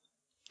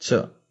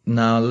 So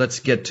now let's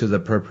get to the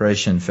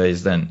preparation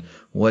phase then.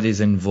 What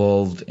is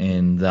involved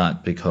in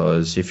that?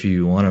 Because if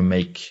you want to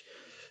make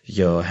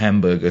your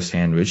hamburger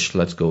sandwich,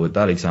 let's go with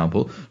that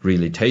example,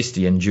 really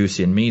tasty and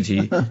juicy and meaty,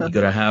 you got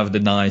to have the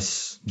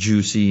nice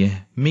juicy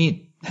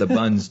meat. The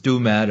buns do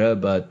matter,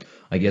 but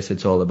I guess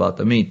it's all about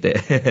the meat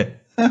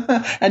there.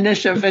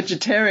 Unless you're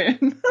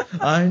vegetarian.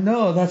 I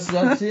know, that's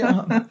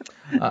yeah.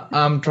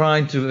 I'm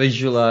trying to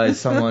visualize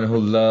someone who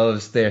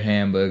loves their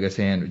hamburger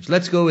sandwich.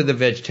 Let's go with the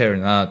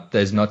vegetarian.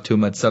 There's not too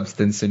much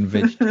substance in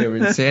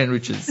vegetarian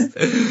sandwiches.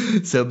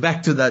 So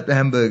back to that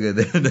hamburger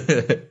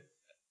then.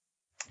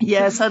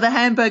 Yeah, so the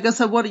hamburger,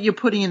 so what you're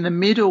putting in the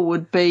middle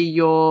would be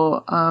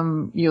your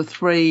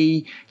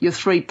 3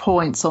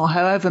 points, or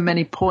however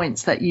many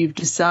points that you've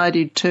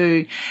decided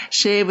to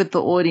share with the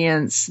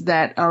audience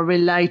that are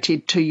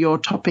related to your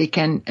topic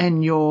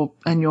and your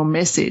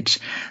message.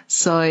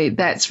 So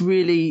that's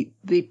really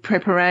the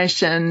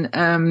preparation.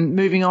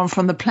 Moving on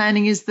from the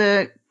planning is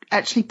the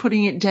actually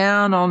putting it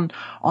down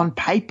on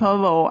paper,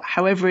 or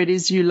however it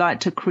is you like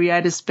to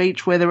create a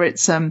speech, whether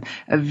it's a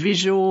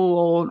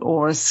visual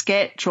or a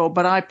sketch,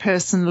 but I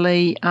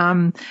personally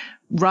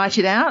write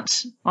it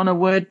out on a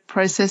word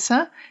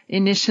processor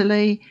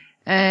initially,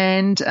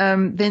 and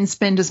then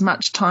spend as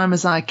much time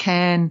as I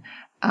can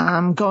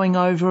going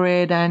over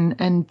it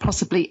and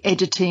possibly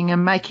editing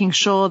and making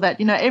sure that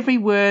every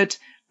word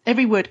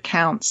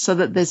counts, so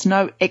that there's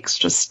no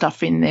extra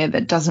stuff in there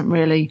that doesn't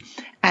really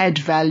add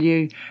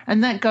value.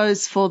 And that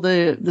goes for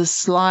the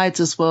slides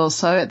as well.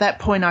 So at that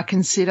point I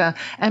consider,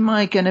 am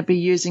I going to be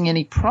using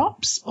any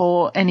props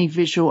or any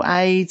visual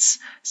aids,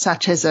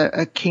 such as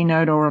a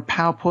keynote or a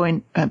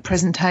PowerPoint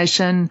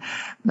presentation?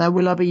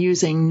 Will I be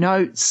using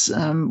notes?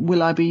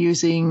 Will I be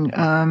using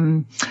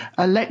a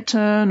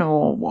lectern,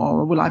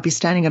 or will I be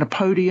standing at a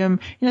podium?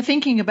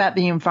 Thinking about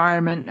the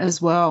environment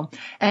as well.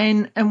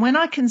 And when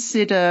I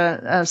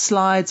consider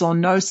slides or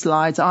no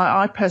slides,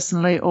 I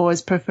personally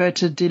always prefer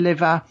to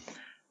deliver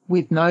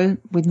with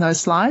no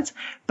slides,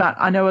 but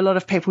I know a lot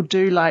of people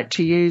do like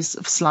to use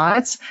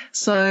slides.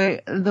 So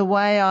the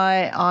way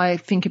I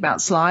think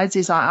about slides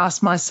is I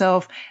ask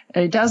myself,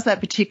 does that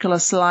particular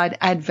slide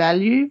add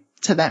value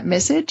to that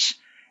message?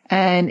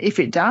 And if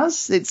it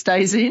does, it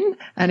stays in,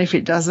 and if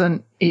it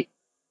doesn't,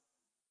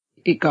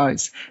 it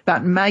goes.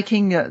 But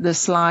making the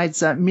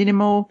slides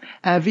minimal,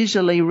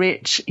 visually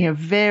rich,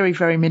 very,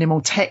 very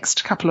minimal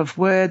text, couple of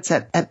words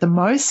at the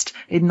most,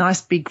 in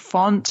nice big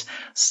font,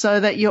 so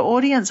that your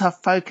audience are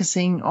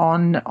focusing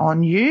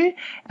on you,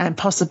 and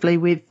possibly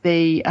with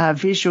the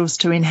visuals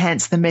to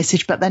enhance the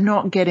message, but they're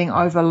not getting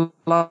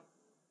overloaded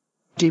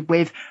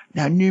with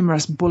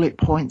numerous bullet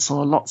points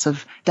or lots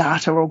of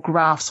data or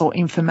graphs or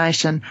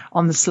information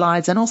on the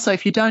slides. And also,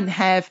 if you don't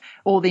have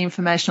all the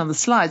information on the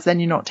slides, then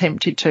you're not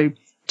tempted to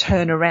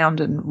turn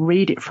around and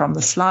read it from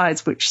the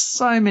slides, which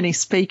so many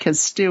speakers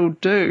still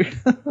do.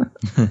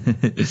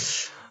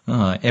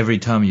 Every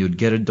time you'd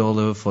get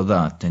 $1 for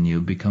that, then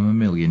you'd become a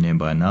millionaire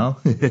by now.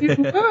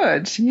 You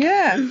would,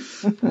 yeah.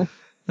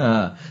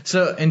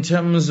 So in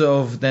terms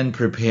of then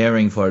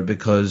preparing for it,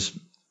 because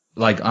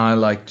I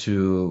like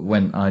to,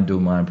 when I do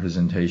my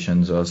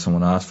presentations or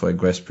someone asks for a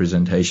guest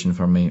presentation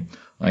from me,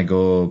 I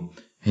go,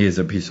 here's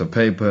a piece of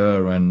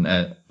paper, and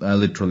I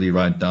literally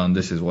write down,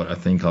 this is what I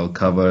think I'll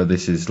cover.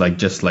 This is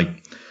just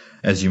like,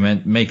 as you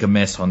meant, make a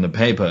mess on the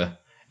paper.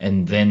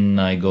 And then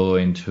I go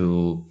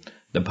into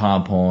the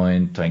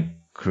PowerPoint, I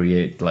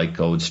create, I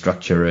would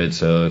structure it.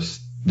 So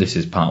this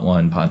is part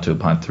 1, part 2,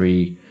 part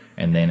 3,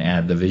 and then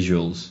add the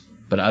visuals.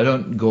 But I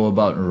don't go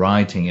about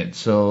writing it.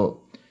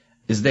 So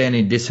is there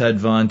any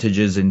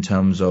disadvantages in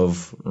terms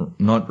of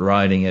not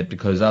writing it?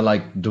 Because I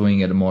like doing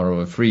it more of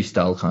a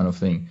freestyle kind of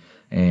thing.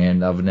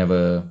 And I've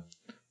never,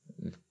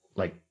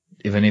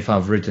 even if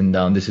I've written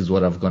down, this is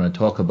what I'm going to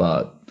talk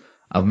about,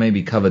 I've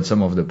maybe covered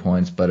some of the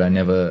points, but I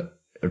never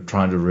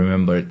try to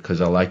remember it,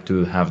 because I like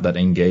to have that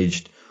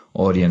engaged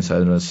audience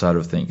and that sort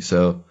of thing.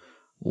 So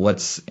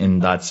what's in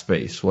that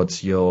space?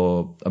 What's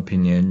your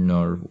opinion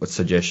or what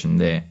suggestion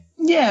there?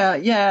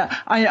 Yeah.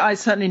 I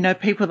certainly know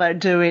people that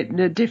do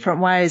it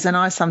different ways, and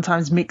I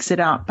sometimes mix it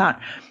up. But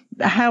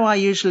how I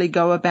usually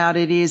go about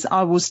it is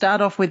I will start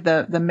off with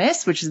the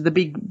mess, which is the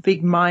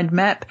big mind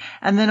map,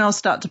 and then I'll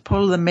start to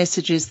pull the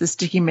messages, the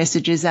sticky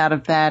messages out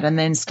of that, and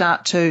then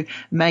start to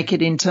make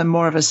it into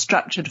more of a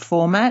structured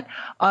format.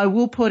 I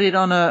will put it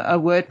on a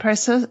word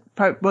processor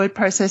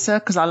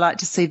because I like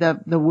to see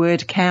the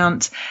word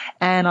count,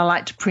 and I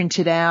like to print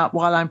it out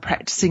while I'm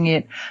practicing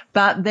it.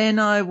 But then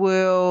I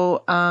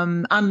will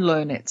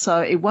unlearn it.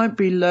 So it won't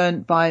be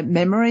learned by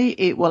memory.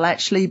 It will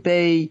actually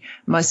be,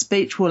 my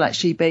speech will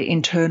actually be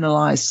internalized.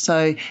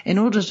 So in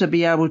order to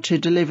be able to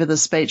deliver the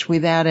speech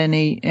without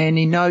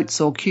any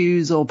notes or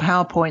cues or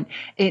PowerPoint,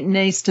 it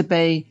needs to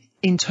be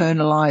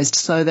internalized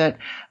so that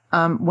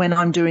when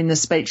I'm doing the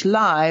speech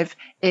live,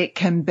 it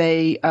can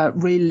be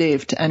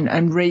relived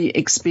and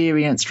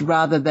re-experienced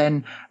rather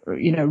than,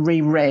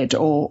 reread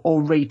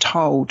or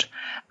retold.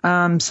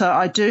 So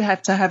I do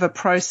have to have a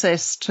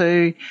process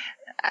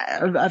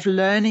of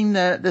learning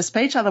the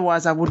speech.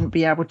 Otherwise, I wouldn't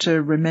be able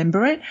to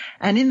remember it.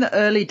 And in the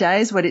early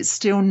days, when it's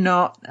still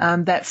not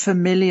that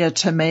familiar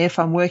to me, if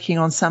I'm working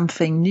on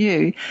something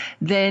new,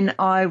 then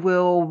I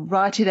will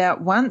write it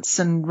out once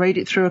and read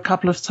it through a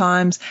couple of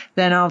times.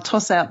 Then I'll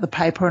toss out the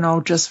paper and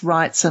I'll just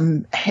write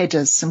some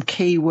headers, some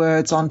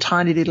keywords on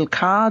tiny little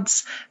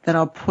cards that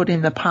I'll put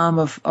in the palm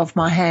of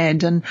my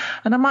hand. And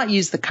I might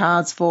use the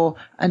cards for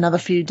another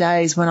few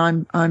days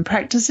when I'm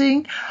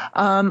practicing.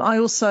 I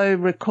also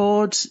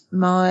record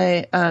my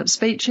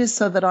speeches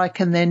so that I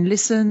can then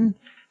listen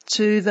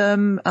to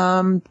them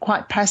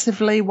quite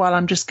passively while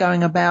I'm just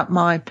going about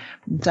my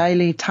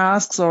daily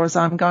tasks or as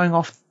I'm going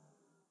off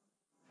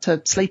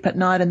to sleep at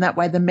night, and that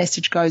way the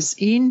message goes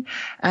in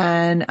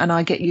and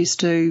I get used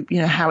to,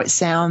 how it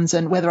sounds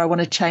and whether I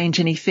want to change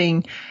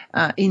anything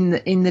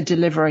in the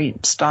delivery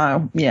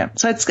style. Yeah.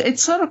 So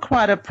it's sort of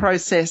quite a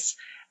process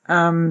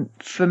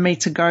for me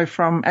to go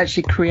from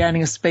actually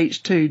creating a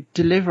speech to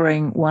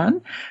delivering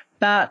one.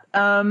 But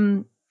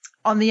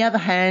on the other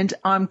hand,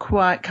 I'm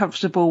quite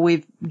comfortable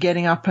with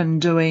getting up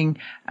and doing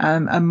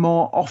a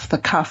more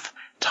off-the-cuff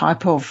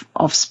type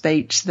of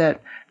speech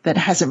that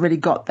hasn't really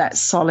got that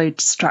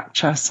solid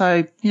structure.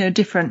 So,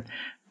 different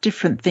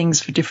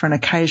things for different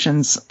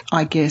occasions,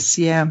 I guess,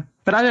 yeah.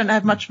 But I don't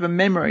have much of a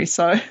memory,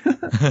 so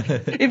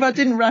if I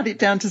didn't write it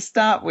down to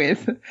start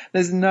with,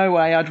 there's no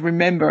way I'd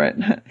remember it.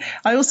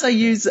 I also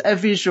use a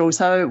visual,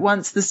 so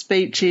once the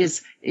speech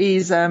is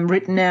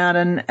written out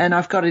and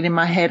I've got it in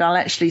my head, I'll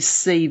actually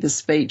see the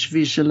speech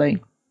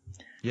visually.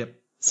 Yep.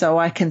 So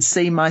I can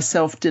see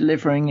myself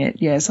delivering it.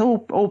 Yes,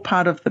 all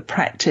part of the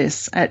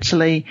practice,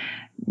 actually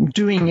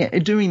doing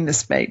the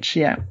speech.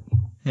 Yeah.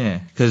 Yeah,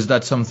 because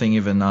that's something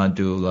even I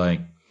do. Like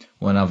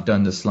when I've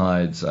done the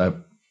slides,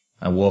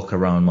 I walk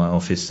around my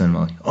office and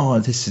I'm like, oh,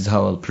 this is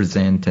how I'll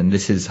present and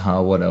this is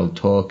what I'll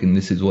talk and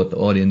this is what the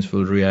audience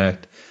will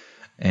react.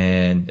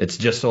 And it's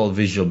just all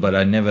visual, but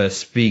I never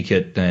speak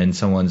it. And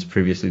someone's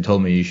previously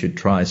told me you should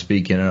try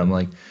speaking, and I'm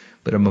like,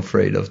 but I'm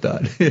afraid of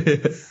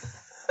that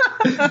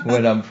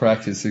when I'm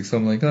practicing. So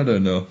I'm like, I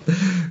don't know.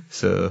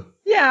 So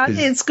yeah,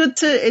 it's good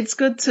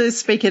to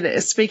speak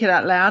it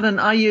out loud. And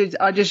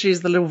I just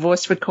use the little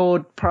Voice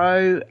Record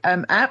Pro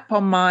app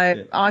on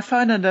my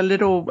iPhone and a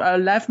little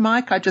lav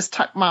mic. I just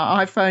tuck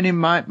my iPhone in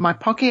my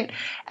pocket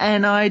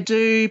and I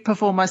do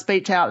perform my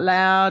speech out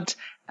loud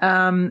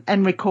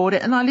and record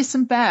it, and I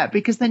listen back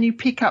because then you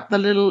pick up the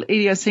little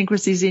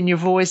idiosyncrasies in your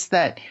voice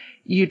that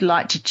you'd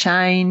like to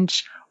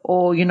change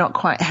or you're not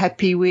quite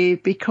happy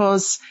with,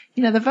 because,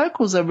 the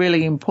vocals are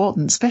really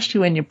important,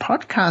 especially when you're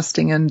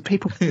podcasting and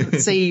people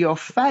can't see your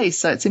face.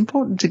 So it's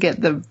important to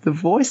get the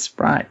voice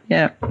right.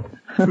 Yeah.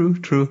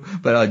 True.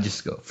 But I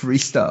just go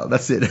freestyle.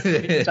 That's it.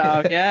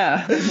 Freestyle,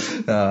 yeah.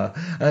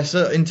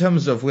 So in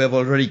terms of, we have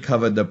already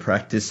covered the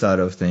practice side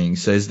of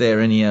things. So is there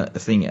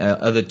anything,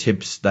 other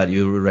tips that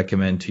you would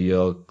recommend to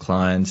your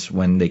clients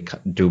when they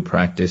do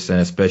practice, and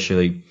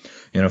especially,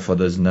 for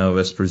those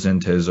nervous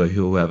presenters or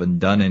who haven't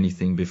done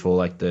anything before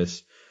like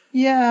this?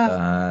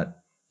 Yeah.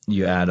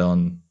 You add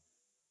on?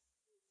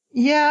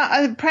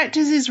 Yeah,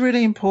 practice is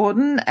really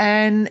important,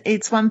 and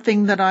it's one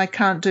thing that I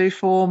can't do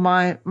for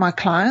my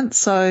clients.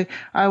 So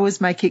I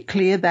always make it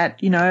clear that,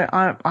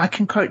 I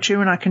can coach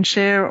you and I can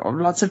share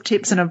lots of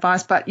tips and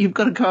advice, but you've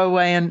got to go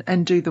away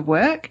and do the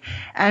work.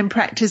 And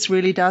practice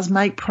really does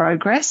make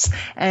progress,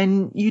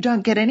 and you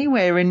don't get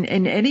anywhere in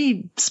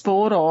any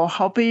sport or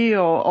hobby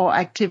or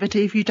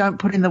activity if you don't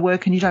put in the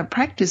work and you don't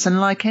practice.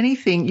 And like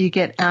anything, you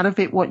get out of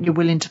it what you're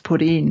willing to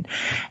put in.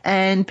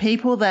 And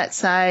people that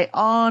say,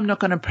 oh, I'm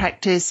not going to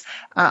practice,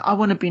 I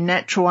want to be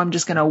natural, I'm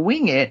just going to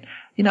wing it.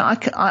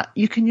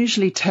 You can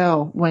usually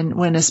tell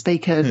when a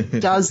speaker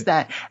does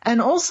that.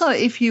 And also,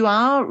 if you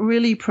are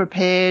really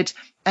prepared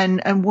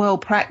and well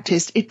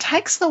practiced, it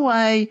takes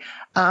away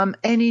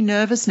any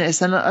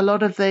nervousness and a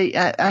lot of the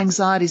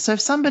anxiety. So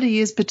if somebody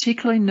is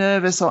particularly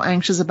nervous or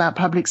anxious about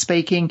public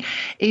speaking,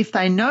 if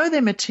they know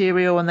their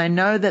material and they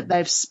know that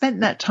they've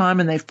spent that time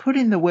and they've put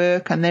in the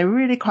work and they're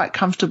really quite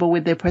comfortable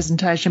with their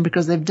presentation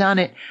because they've done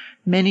it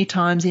many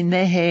times in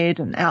their head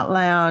and out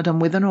loud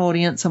and with an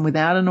audience and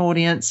without an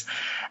audience,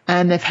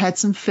 and they've had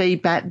some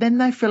feedback, then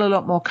they feel a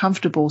lot more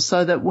comfortable,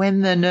 so that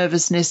when the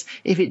nervousness,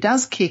 if it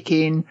does kick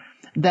in,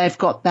 they've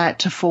got that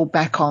to fall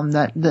back on,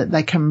 that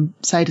they can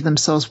say to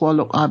themselves, well,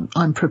 look,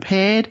 I'm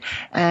prepared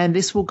and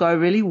this will go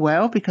really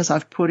well because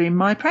I've put in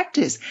my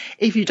practice.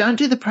 If you don't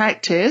do the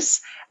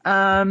practice,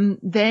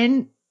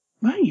 then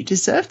well, you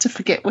deserve to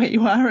forget where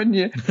you are in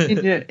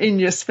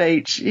your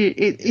speech.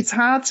 It's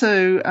hard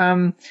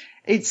to,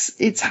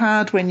 it's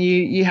hard when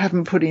you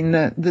haven't put in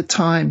the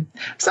time.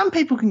 Some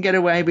people can get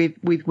away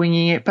with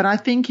winging it, but I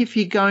think if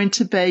you're going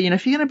to be,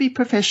 if you're going to be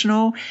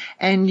professional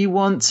and you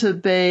want to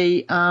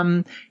be,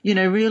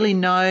 really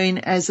known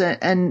as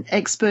an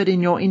expert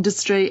in your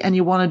industry, and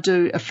you want to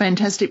do a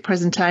fantastic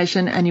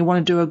presentation and you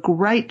want to do a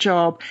great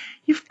job,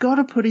 you've got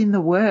to put in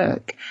the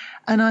work.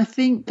 And I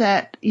think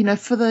that,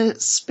 for the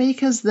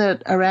speakers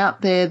that are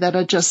out there that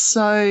are just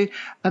so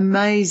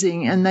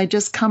amazing and they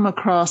just come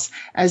across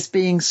as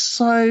being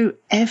so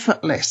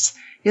effortless,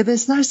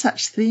 there's no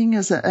such thing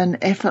as an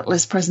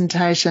effortless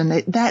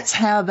presentation. That's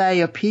how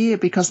they appear,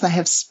 because they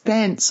have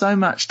spent so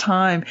much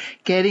time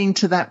getting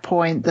to that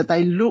point that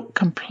they look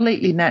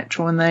completely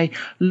natural and they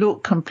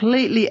look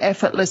completely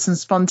effortless and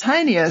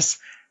spontaneous,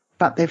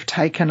 but they've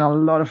taken a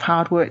lot of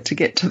hard work to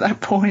get to that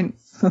point.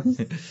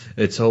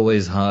 It's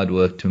always hard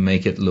work to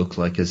make it look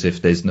like as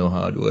if there's no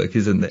hard work,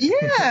 isn't it?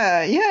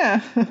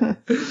 Yeah.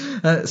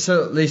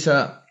 So,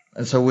 Lisa,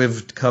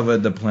 we've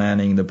covered the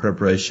planning, the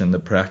preparation, the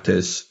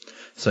practice.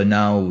 So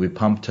now we're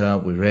pumped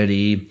up, we're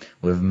ready,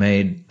 we've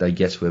made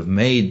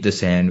the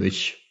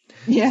sandwich.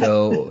 Yeah.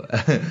 So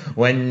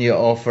when you're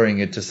offering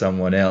it to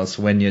someone else,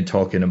 when you're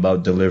talking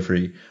about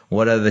delivery,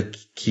 what are the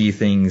key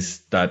things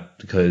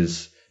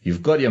because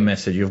you've got your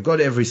message, you've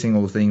got every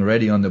single thing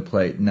ready on the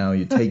plate. Now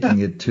you're taking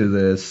it to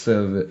the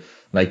server,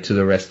 like to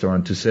the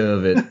restaurant, to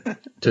serve it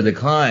to the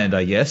client,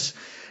 I guess.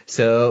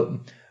 So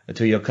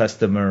to your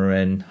customer,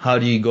 and how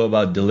do you go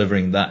about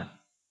delivering that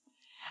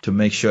to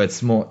make sure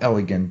it's more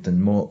elegant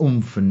and more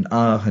oomph and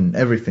and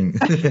everything?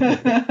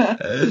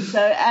 So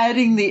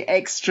adding the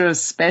extra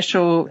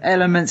special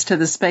elements to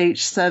the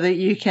speech so that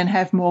you can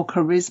have more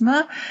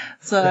charisma.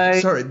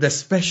 Sorry, the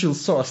special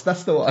sauce,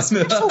 that's the one.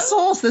 Special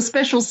sauce, the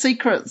special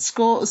secret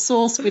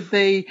sauce with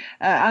the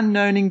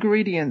unknown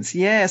ingredients.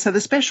 Yeah, so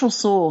the special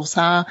sauce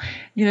are,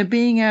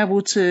 being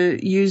able to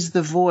use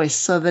the voice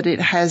so that it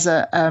has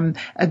a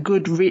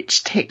good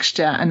rich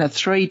texture and a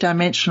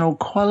three-dimensional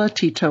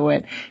quality to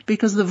it,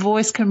 because the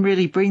voice can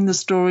really bring the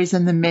stories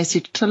and the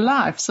message to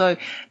life. So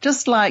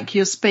just like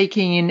you're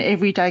speaking in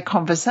everyday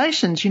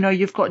conversations,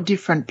 you've got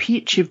different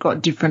pitch, you've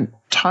got different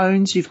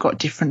tones, you've got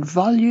different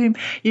volume,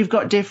 you've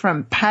got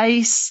different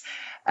pace.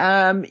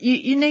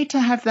 You need to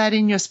have that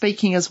in your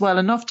speaking as well.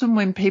 And often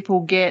when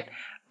people get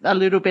a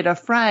little bit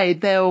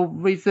afraid, they'll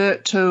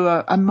revert to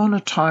a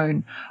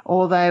monotone,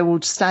 or they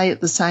will stay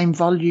at the same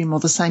volume or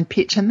the same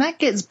pitch, and that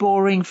gets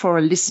boring for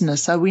a listener.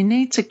 So we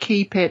need to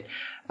keep it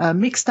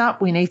mixed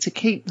up. We need to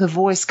keep the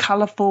voice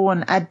colourful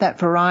and add that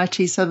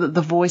variety so that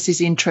the voice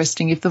is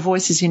interesting. If the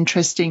voice is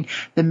interesting,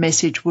 the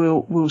message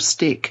will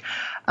stick.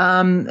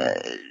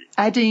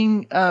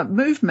 Adding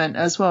movement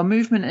as well.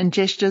 Movement and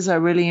gestures are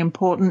really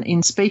important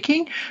in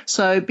speaking.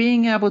 So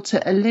being able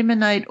to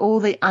eliminate all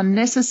the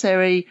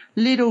unnecessary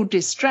little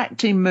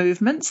distracting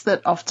movements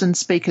that often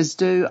speakers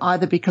do,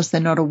 either because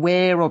they're not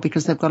aware or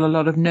because they've got a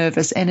lot of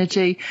nervous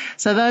energy.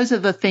 So those are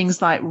the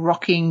things like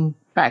rocking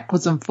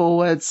backwards and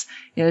forwards,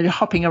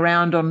 hopping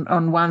around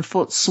on one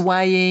foot,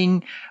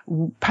 swaying,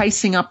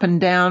 pacing up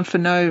and down for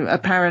no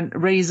apparent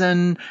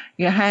reason,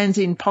 your hands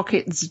in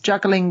pockets,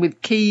 juggling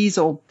with keys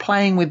or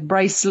playing with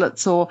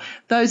bracelets, or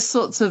those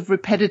sorts of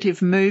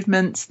repetitive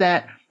movements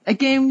that,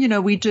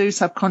 again, we do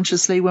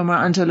subconsciously when we're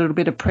under a little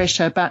bit of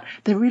pressure, but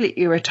they're really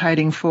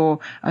irritating for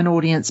an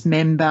audience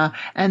member.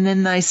 And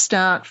then they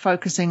start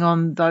focusing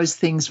on those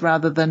things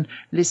rather than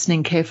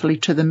listening carefully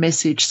to the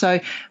message. So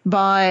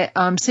by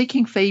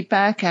seeking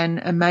feedback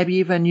and maybe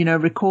even,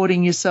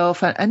 recording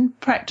yourself and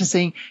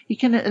practicing, you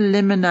can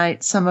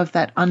eliminate some of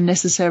that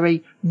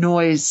unnecessary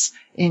noise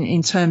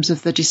in terms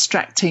of the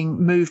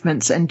distracting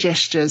movements and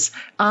gestures.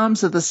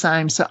 Arms are the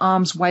same. So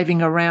arms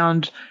waving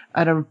around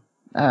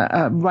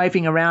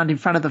waving around in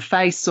front of the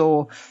face,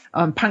 or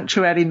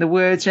punctuating the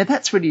words,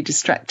 that's really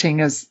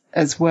distracting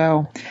as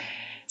well.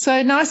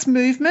 So nice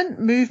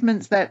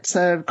movements that's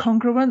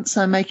congruent,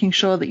 so making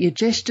sure that your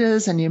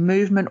gestures and your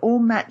movement all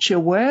match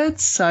your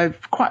words. So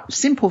quite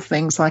simple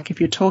things like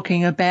if you're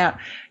talking about,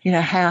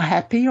 how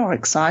happy or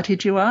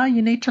excited you are,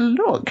 you need to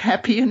look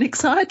happy and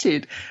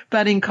excited.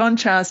 But in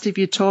contrast, if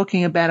you're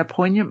talking about a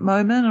poignant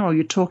moment, or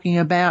you're talking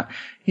about,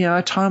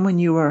 a time when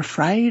you were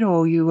afraid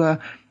or you were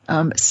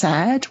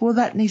sad, well,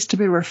 that needs to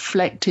be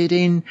reflected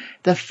in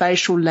the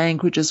facial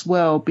language as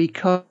well,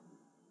 because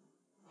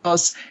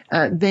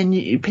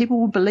then people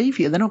will believe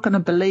you. They're not going to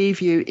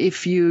believe you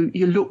if you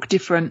look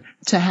different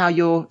to how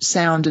your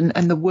sound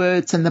and the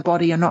words and the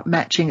body are not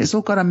matching. It's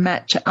all got to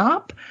match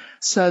up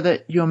so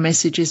that your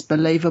message is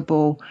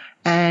believable.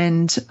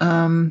 And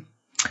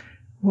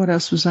what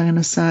else was I going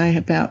to say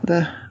about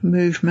the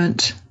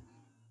movement?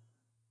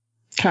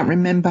 Can't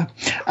remember.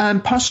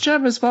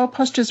 Posture as well.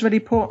 Posture is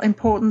really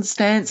important.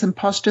 Stance and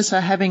posture. So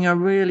having a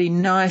really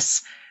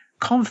nice,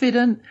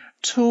 confident,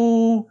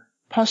 tall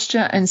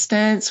posture and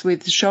stance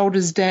with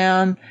shoulders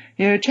down,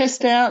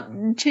 chest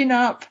out, chin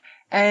up,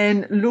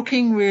 and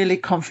looking really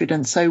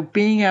confident. So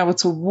being able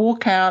to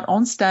walk out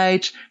on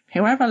stage,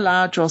 however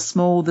large or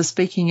small the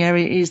speaking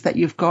area is that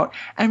you've got,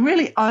 and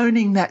really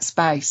owning that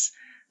space.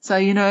 So,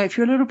 if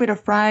you're a little bit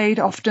afraid,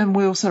 often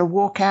we'll sort of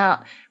walk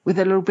out with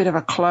a little bit of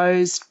a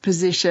closed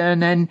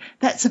position, and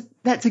that's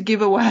a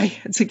giveaway.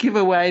 It's a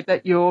giveaway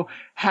that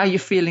how you're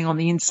feeling on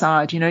the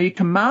inside. You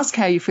can mask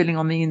how you're feeling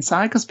on the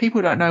inside because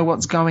people don't know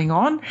what's going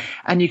on,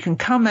 and you can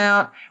come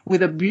out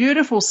with a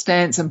beautiful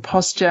stance and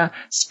posture,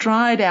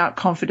 stride out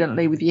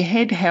confidently with your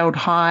head held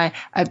high,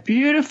 a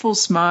beautiful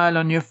smile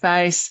on your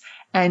face,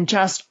 and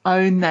just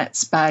own that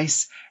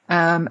space.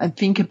 And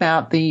think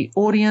about the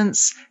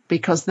audience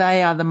because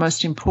they are the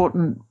most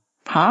important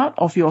part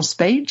of your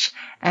speech,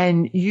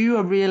 and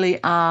you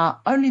really are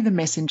only the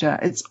messenger.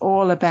 It's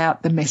all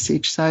about the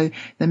message. So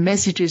the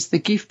message is the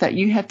gift that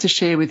you have to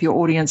share with your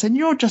audience, and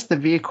you're just the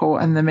vehicle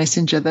and the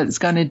messenger that is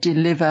going to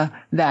deliver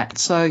that.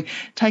 So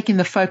taking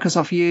the focus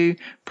off you,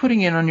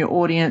 putting it on your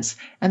audience,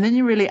 and then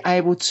you're really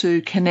able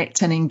to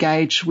connect and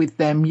engage with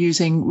them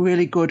using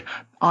really good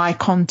eye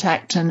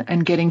contact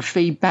and getting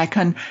feedback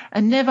and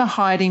never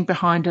hiding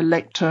behind a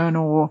lectern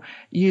or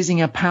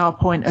using a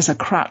PowerPoint as a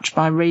crutch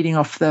by reading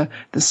off the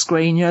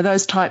screen.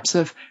 Those types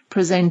of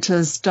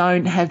presenters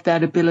don't have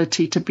that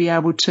ability to be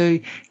able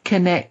to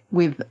connect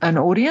with an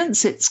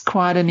audience. It's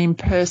quite an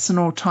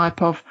impersonal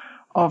type of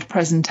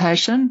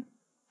presentation.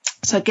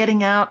 So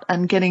getting out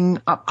and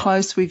getting up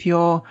close with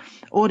your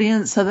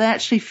audience so they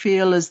actually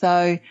feel as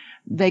though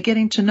they're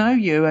getting to know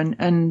you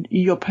and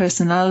your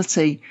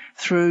personality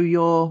through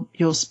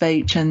your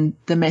speech and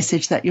the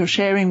message that you're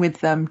sharing with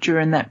them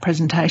during that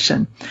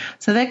presentation.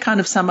 So they're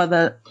kind of some of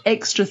the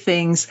extra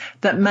things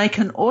that make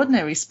an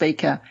ordinary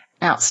speaker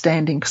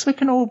outstanding, because we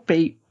can all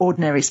be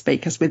ordinary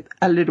speakers with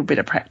a little bit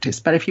of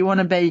practice. But if you want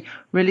to be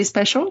really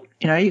special,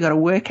 you got to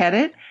work at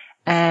it,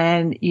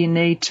 and you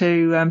need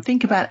to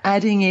think about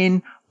adding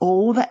in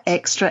all the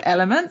extra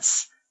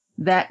elements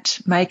that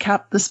make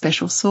up the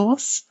special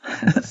sauce.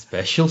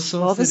 Special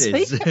sauce it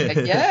is.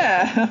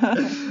 Yeah.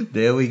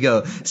 There we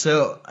go.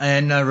 So,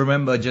 and I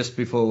remember just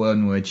before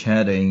when we were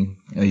chatting,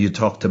 you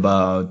talked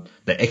about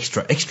the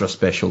extra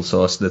special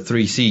sauce, the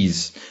 3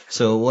 C's.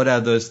 So what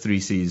are those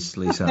 3 C's,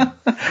 Lisa?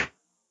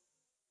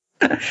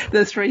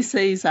 The 3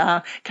 C's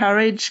are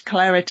courage,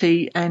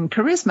 clarity, and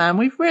charisma. And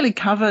we've really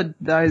covered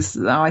those,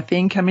 I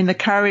think. I mean, the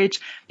courage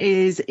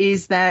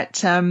is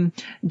that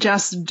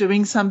just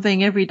doing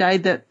something every day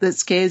that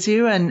scares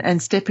you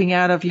and stepping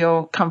out of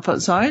your comfort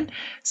zone.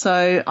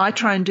 So I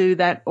try and do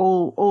that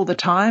all the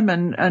time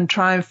and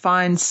try and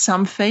find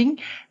something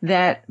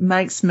that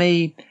makes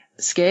me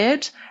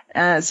scared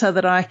so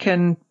that I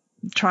can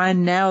try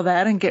and nail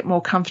that and get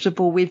more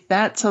comfortable with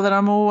that so that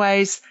I'm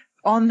always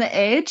on the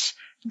edge.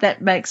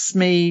 That makes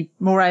me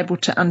more able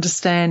to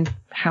understand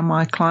how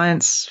my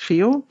clients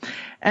feel,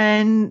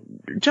 and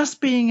just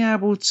being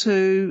able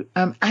to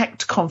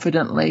act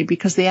confidently,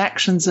 because the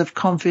actions of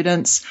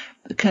confidence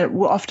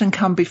will often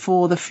come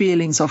before the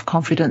feelings of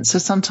confidence. So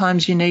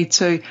sometimes you need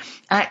to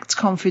act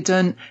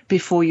confident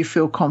before you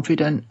feel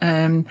confident.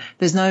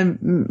 There's no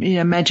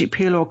magic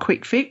pill or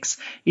quick fix.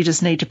 You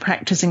just need to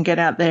practice and get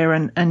out there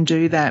and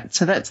do that.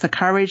 So that's the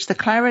courage. The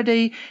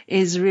clarity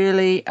is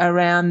really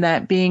around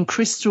that, being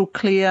crystal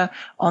clear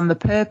on the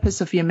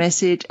purpose of your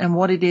message and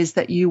what it is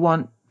that you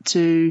want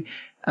to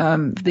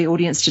the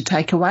audience to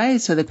take away.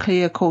 So the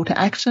clear call to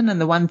action and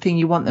the one thing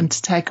you want them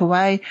to take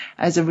away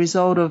as a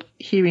result of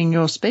hearing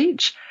your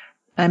speech,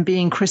 and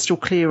being crystal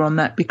clear on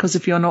that, because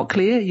if you're not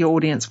clear, your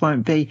audience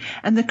won't be.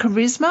 And the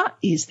charisma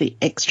is the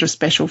extra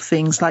special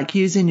things like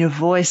using your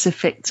voice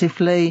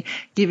effectively,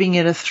 giving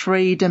it a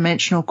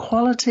 3-dimensional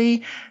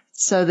quality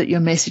so that your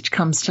message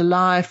comes to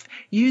life,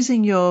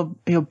 using your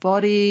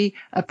body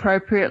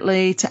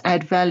appropriately to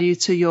add value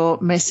to your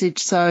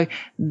message. So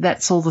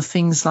that's all the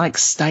things like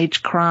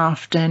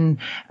stagecraft and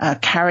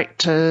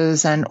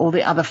characters and all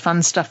the other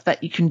fun stuff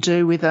that you can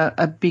do with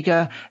a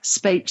bigger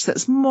speech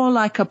that's more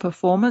like a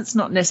performance,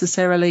 not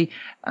necessarily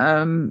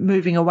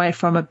moving away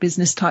from a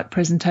business type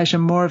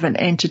presentation, more of an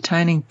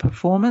entertaining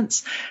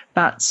performance,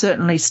 but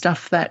certainly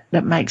stuff that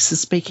makes the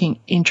speaking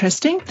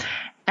interesting.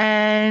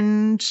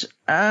 And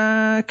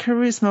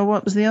charisma,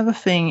 what was the other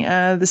thing?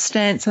 The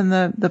stance and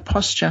the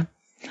posture.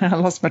 I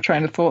lost my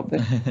train of thought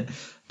there.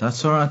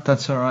 That's all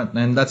right.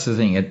 And that's the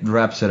thing. It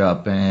wraps it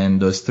up.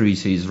 And those 3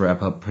 C's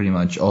wrap up pretty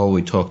much all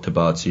we talked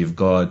about. So you've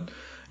got,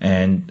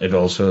 and it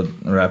also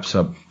wraps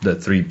up the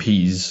 3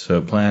 P's.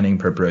 So planning,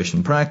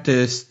 preparation,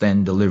 practice,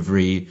 then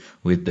delivery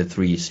with the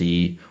 3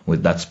 C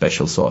with that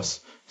special sauce.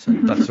 So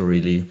that's a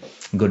really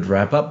good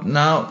wrap up.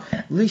 Now,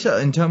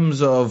 Lisa, in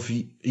terms of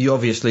you,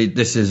 obviously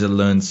this is a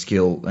learned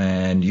skill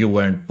and you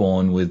weren't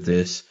born with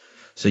this.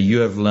 So you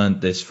have learned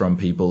this from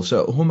people.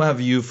 So whom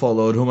have you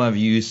followed? Whom have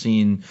you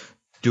seen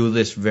do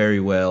this very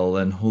well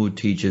and who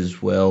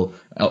teaches well?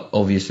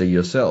 Obviously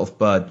yourself,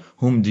 but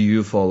whom do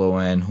you follow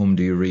and whom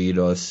do you read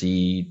or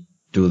see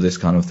do this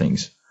kind of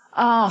things?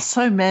 Oh,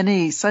 so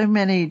many,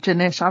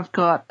 Jenish. I've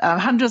got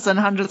hundreds and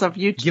hundreds of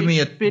YouTube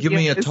videos. Give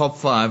me a top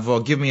 5 or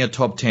give me a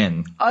top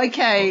 10.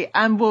 Okay,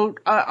 well,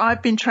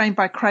 I've been trained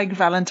by Craig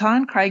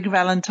Valentine. Craig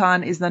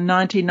Valentine is the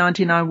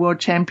 1999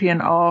 world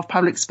champion of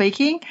public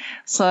speaking.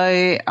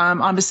 So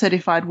I'm a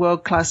certified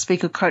world-class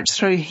speaker coach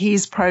through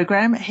his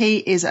program. He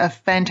is a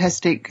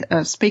fantastic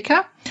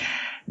speaker.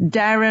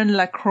 Darren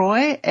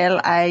Lacroix,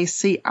 Lacroix,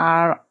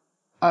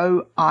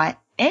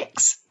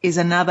 is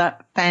another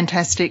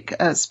fantastic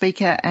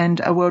speaker and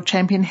a world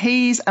champion.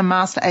 He's a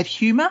master at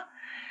humour.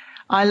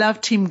 I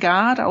love Tim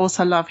Gard. I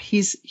also love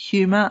his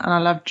humour, and I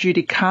love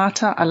Judy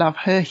Carter. I love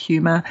her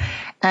humour.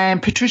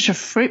 And Patricia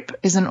Fripp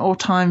is an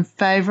all-time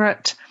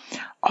favourite.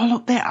 Oh,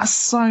 look, there are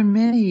so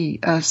many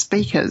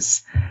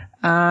speakers.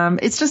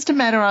 It's just a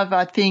matter of,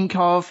 I think,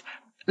 of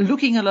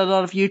looking at a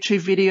lot of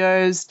YouTube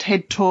videos,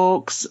 TED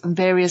Talks, and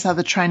various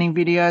other training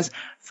videos.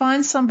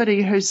 Find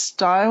somebody whose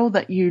style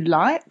that you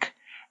like,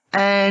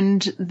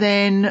 and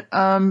then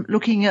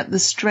looking at the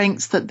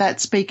strengths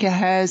that speaker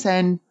has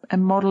and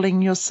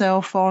modelling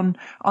yourself on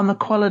the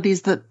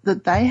qualities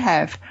that they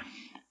have.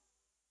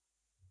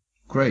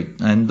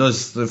 Great. And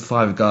those the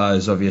 5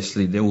 guys,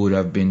 obviously, they would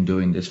have been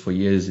doing this for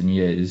years and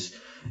years,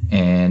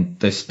 and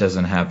this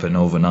doesn't happen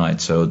overnight.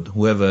 So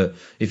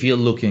if you're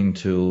looking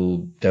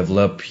to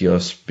develop your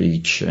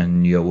speech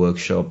and your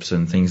workshops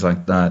and things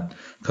like that,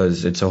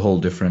 because it's a whole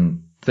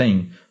different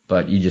thing,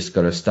 but you just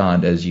got to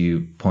start, as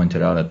you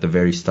pointed out at the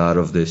very start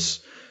of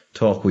this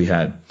talk we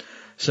had.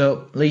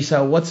 So,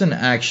 Lisa, what's an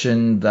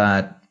action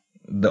that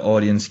the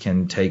audience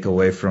can take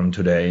away from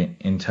today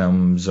in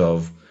terms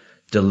of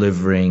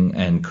delivering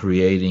and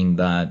creating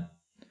that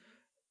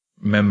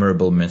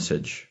memorable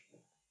message?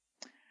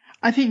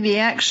 I think the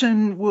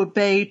action would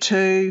be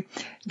to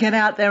get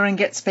out there and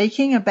get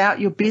speaking about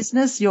your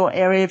business, your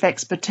area of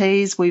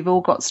expertise. We've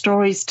all got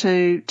stories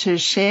to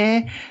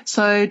share.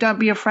 So don't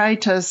be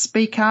afraid to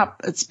speak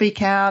up,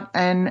 speak out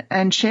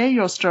and share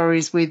your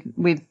stories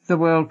with the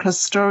world, because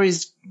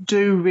stories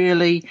do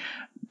really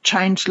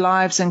change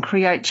lives and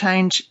create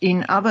change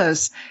in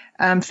others.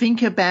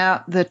 Think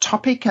about the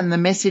topic and the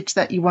message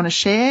that you want to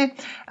share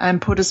and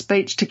put a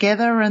speech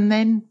together and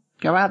then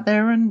go out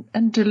there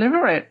and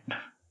deliver it.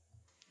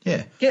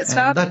 Yeah. Get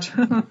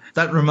started.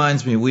 That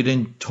reminds me, we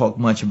didn't talk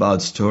much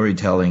about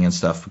storytelling and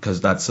stuff,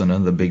 because that's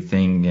another big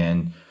thing.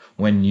 And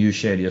when you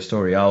shared your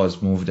story, I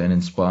was moved and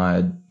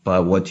inspired by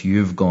what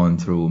you've gone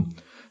through.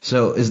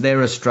 So is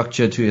there a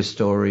structure to your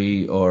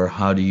story, or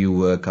how do you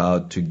work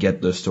out to get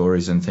the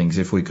stories and things?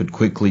 If we could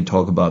quickly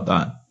talk about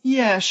that.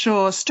 Yeah,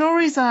 sure.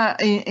 Stories are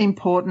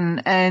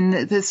important, and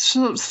there's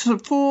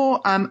 4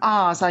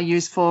 R's I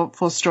use for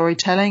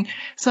storytelling.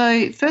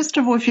 So first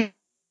of all, if you're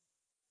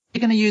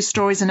going to use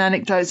stories and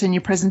anecdotes in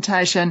your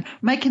presentation,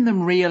 making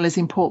them real is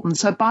important.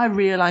 So by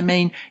real, I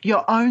mean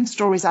your own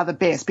stories are the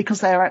best,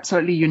 because they are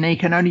absolutely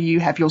unique and only you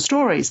have your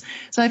stories.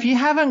 So if you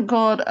haven't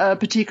got a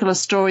particular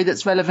story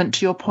that's relevant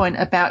to your point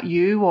about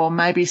you, or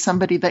maybe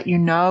somebody that you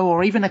know,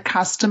 or even a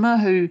customer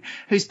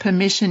whose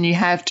permission you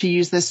have to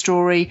use their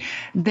story,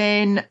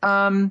 then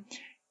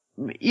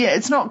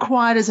it's not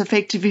quite as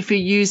effective if you're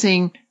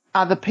using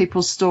other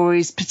people's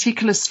stories,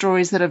 particular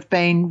stories that have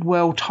been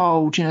well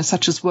told,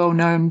 such as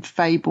well-known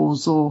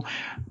fables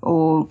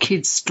or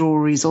kids'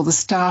 stories, or the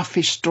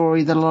starfish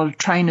story that a lot of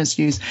trainers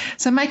use.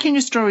 So making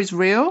your stories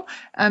real.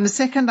 The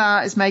second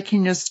R is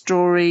making your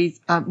story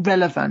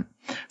relevant.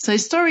 So your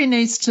story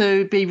needs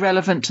to be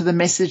relevant to the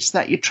message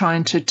that you're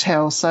trying to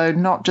tell. So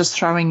not just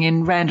throwing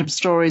in random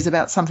stories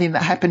about something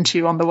that happened to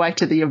you on the way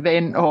to the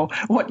event, or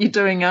what you're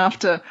doing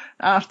after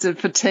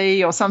for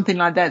tea or something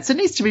like that. So it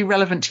needs to be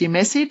relevant to your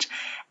message.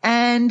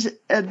 And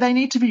they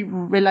need to be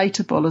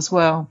relatable as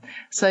well.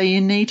 So you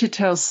need to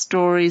tell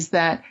stories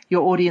that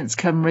your audience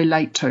can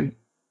relate to.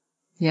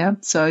 Yeah.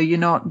 So you're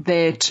not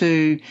there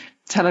to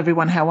tell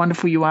everyone how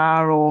wonderful you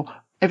are or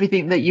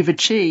everything that you've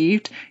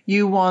achieved.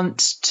 You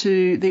want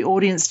the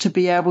audience to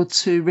be able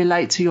to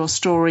relate to your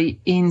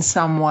story in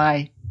some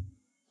way.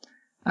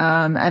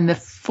 And the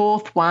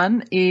 4th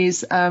one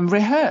is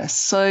rehearse.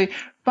 So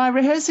by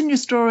rehearsing your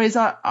stories,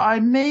 I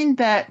mean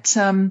that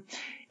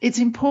it's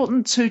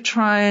important to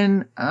try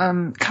and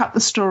cut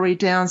the story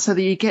down so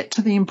that you get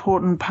to the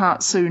important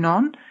part soon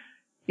on.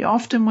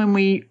 Often when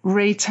we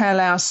retell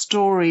our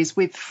stories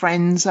with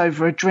friends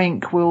over a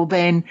drink, we'll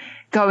then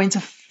go into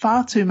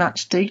far too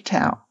much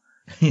detail.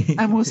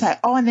 And we'll say,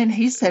 and then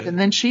he said, and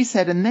then she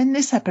said, and then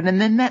this happened, and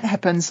then that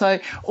happened. So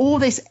all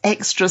this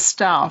extra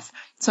stuff.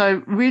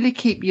 So really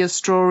keep your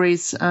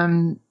stories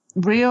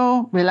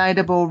real,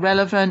 relatable,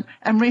 relevant,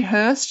 and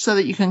rehearsed so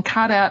that you can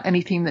cut out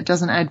anything that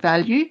doesn't add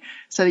value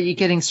so that you're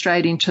getting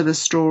straight into the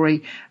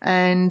story.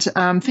 And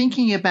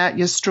thinking about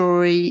your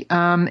story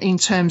in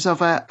terms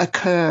of a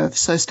curve.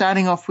 So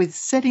starting off with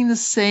setting the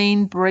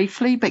scene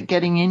briefly, but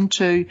getting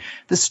into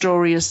the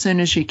story as soon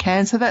as you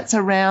can. So that's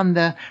around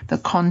the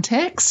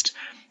context.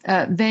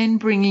 Then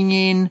bringing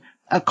in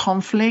a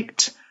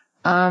conflict,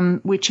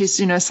 which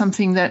is,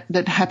 something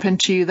that happened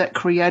to you that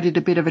created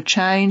a bit of a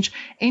change,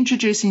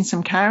 introducing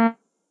some characters.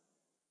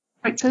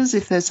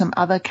 If there's some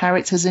other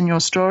characters in your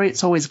story,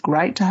 it's always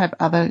great to have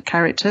other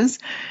characters.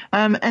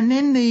 And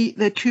then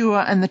the cure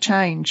and the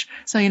change.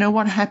 So,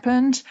 what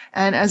happened?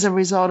 And as a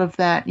result of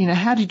that,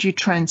 how did you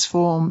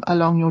transform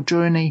along your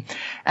journey?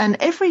 And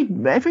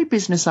every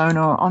business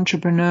owner or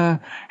entrepreneur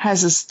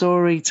has a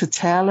story to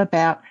tell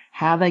about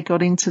how they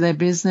got into their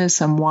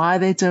business and why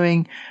they're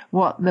doing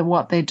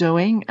what they're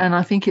doing. And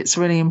I think it's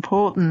really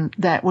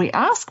important that we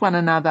ask one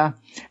another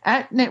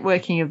at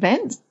networking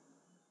events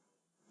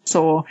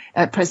or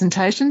at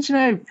presentations,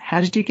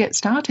 how did you get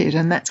started?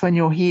 And that's when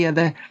you'll hear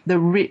the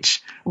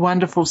rich,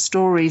 wonderful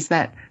stories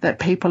that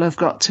people have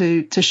got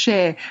to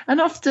share.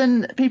 And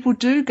often people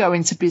do go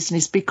into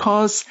business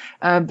because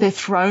they're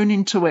thrown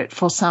into it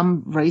for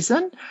some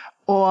reason,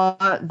 or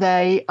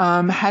they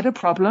had a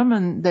problem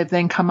and they've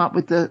then come up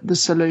with the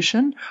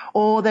solution,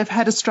 or they've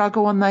had a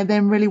struggle and they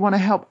then really want to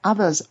help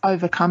others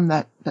overcome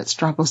that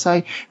struggle.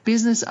 So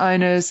business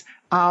owners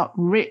are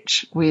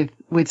rich with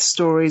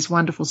stories,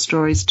 wonderful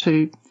stories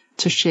to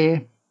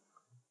share.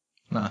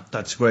 No,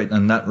 that's great.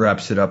 And that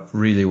wraps it up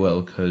really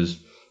well, because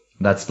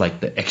that's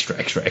like the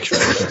extra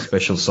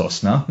special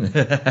sauce now.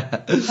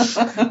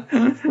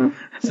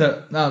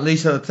 So now,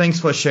 Lisa,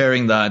 thanks for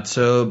sharing that.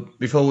 So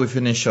before we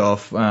finish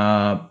off,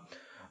 how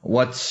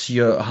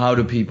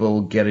do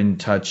people get in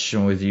touch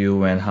with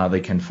you and how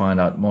they can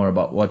find out more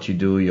about what you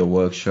do, your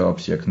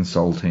workshops, your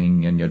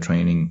consulting and your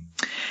training?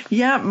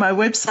 Yeah, my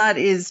website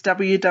is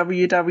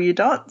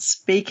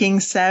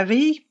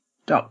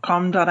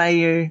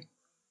www.speakingsavvy.com.au.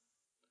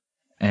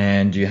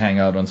 And you hang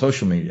out on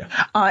social media?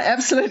 I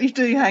absolutely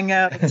do hang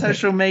out on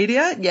social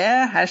media.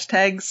 Yeah,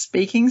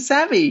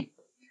 #SpeakingSavvy.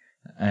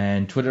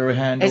 And Twitter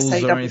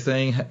handles or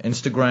anything?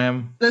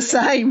 Instagram? The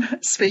same.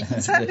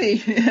 Speaking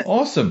Savvy.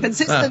 Awesome.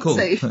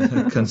 Consistency.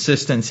 Cool.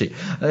 Consistency.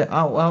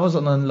 I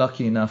wasn't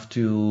unlucky enough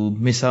to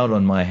miss out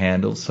on my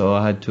handles, so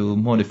I had to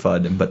modify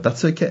them, but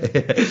that's okay.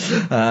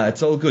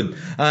 It's all good.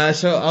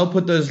 So I'll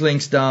put those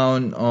links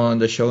down on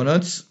the show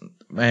notes.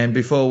 And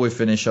before we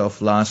finish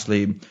off,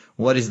 lastly,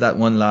 what is that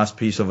one last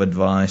piece of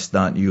advice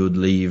that you would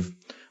leave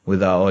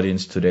with our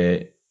audience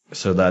today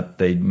so that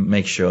they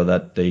make sure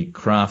that they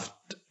craft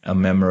a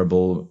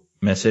memorable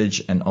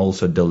message and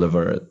also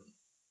deliver it?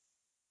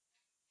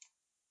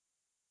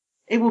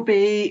 It will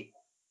be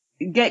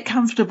get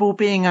comfortable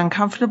being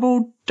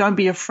uncomfortable. Don't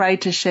be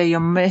afraid to share your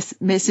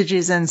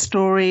messages and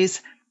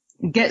stories.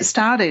 Get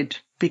started,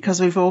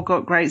 because we've all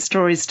got great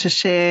stories to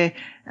share,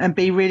 and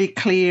be really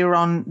clear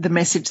on the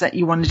message that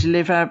you want to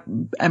deliver.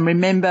 And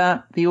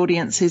remember, the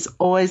audience is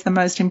always the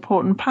most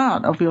important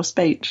part of your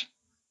speech.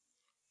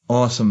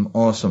 Awesome.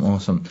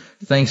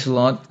 Thanks a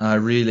lot. I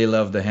really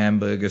love the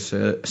hamburger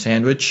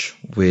sandwich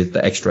with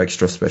the extra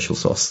special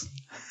sauce.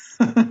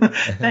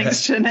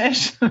 Thanks,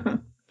 Jenish.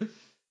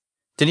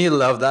 Didn't you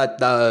love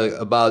that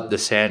about the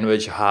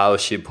sandwich, how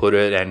she put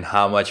it and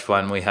how much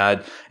fun we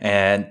had?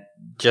 And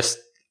just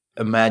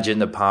imagine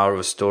the power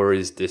of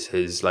stories. This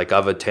is like,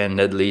 I've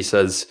attended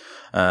Lisa's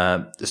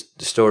the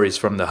stories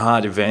from the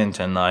Heart event,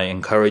 and I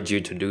encourage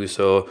you to do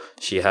so.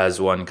 She has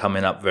one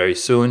coming up very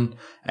soon,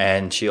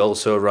 and she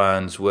also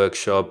runs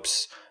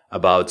workshops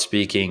about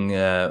speaking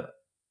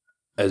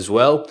as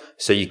well.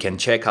 So you can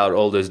check out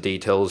all those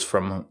details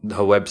from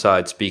her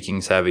website,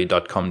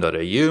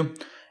 speakingsavvy.com.au.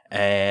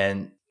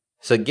 And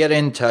so get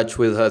in touch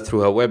with her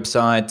through her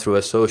website, through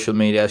her social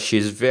media.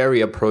 She's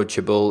very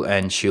approachable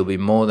and she'll be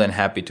more than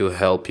happy to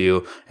help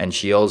you. And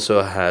she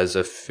also has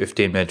a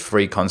 15-minute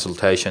free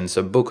consultation.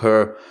 So book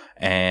her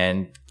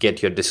and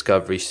get your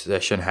discovery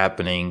session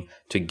happening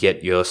to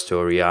get your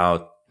story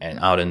out and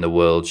out in the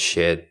world,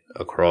 shared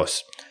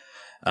across.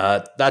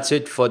 That's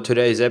it for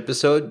today's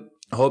episode.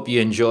 Hope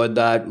you enjoyed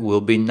that.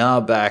 We'll be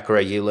now back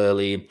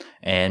regularly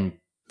and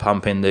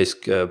pumping this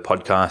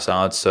podcast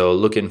out, so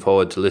looking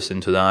forward to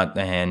listen to that,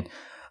 and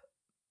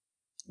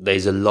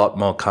there's a lot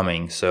more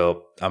coming.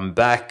 So I'm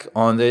back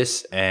on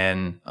this,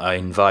 and I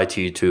invite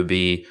you to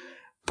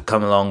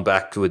come along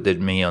back with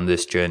me on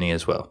this journey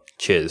as well.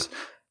 Cheers.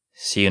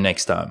 See you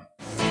next time.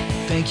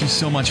 Thank you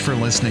so much for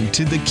listening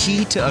to the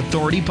Key to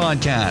Authority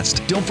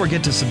podcast. Don't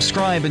forget to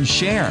subscribe and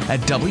share at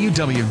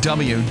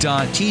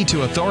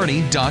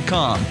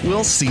www.keytoauthority.com.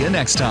 We'll see you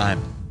next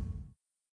time.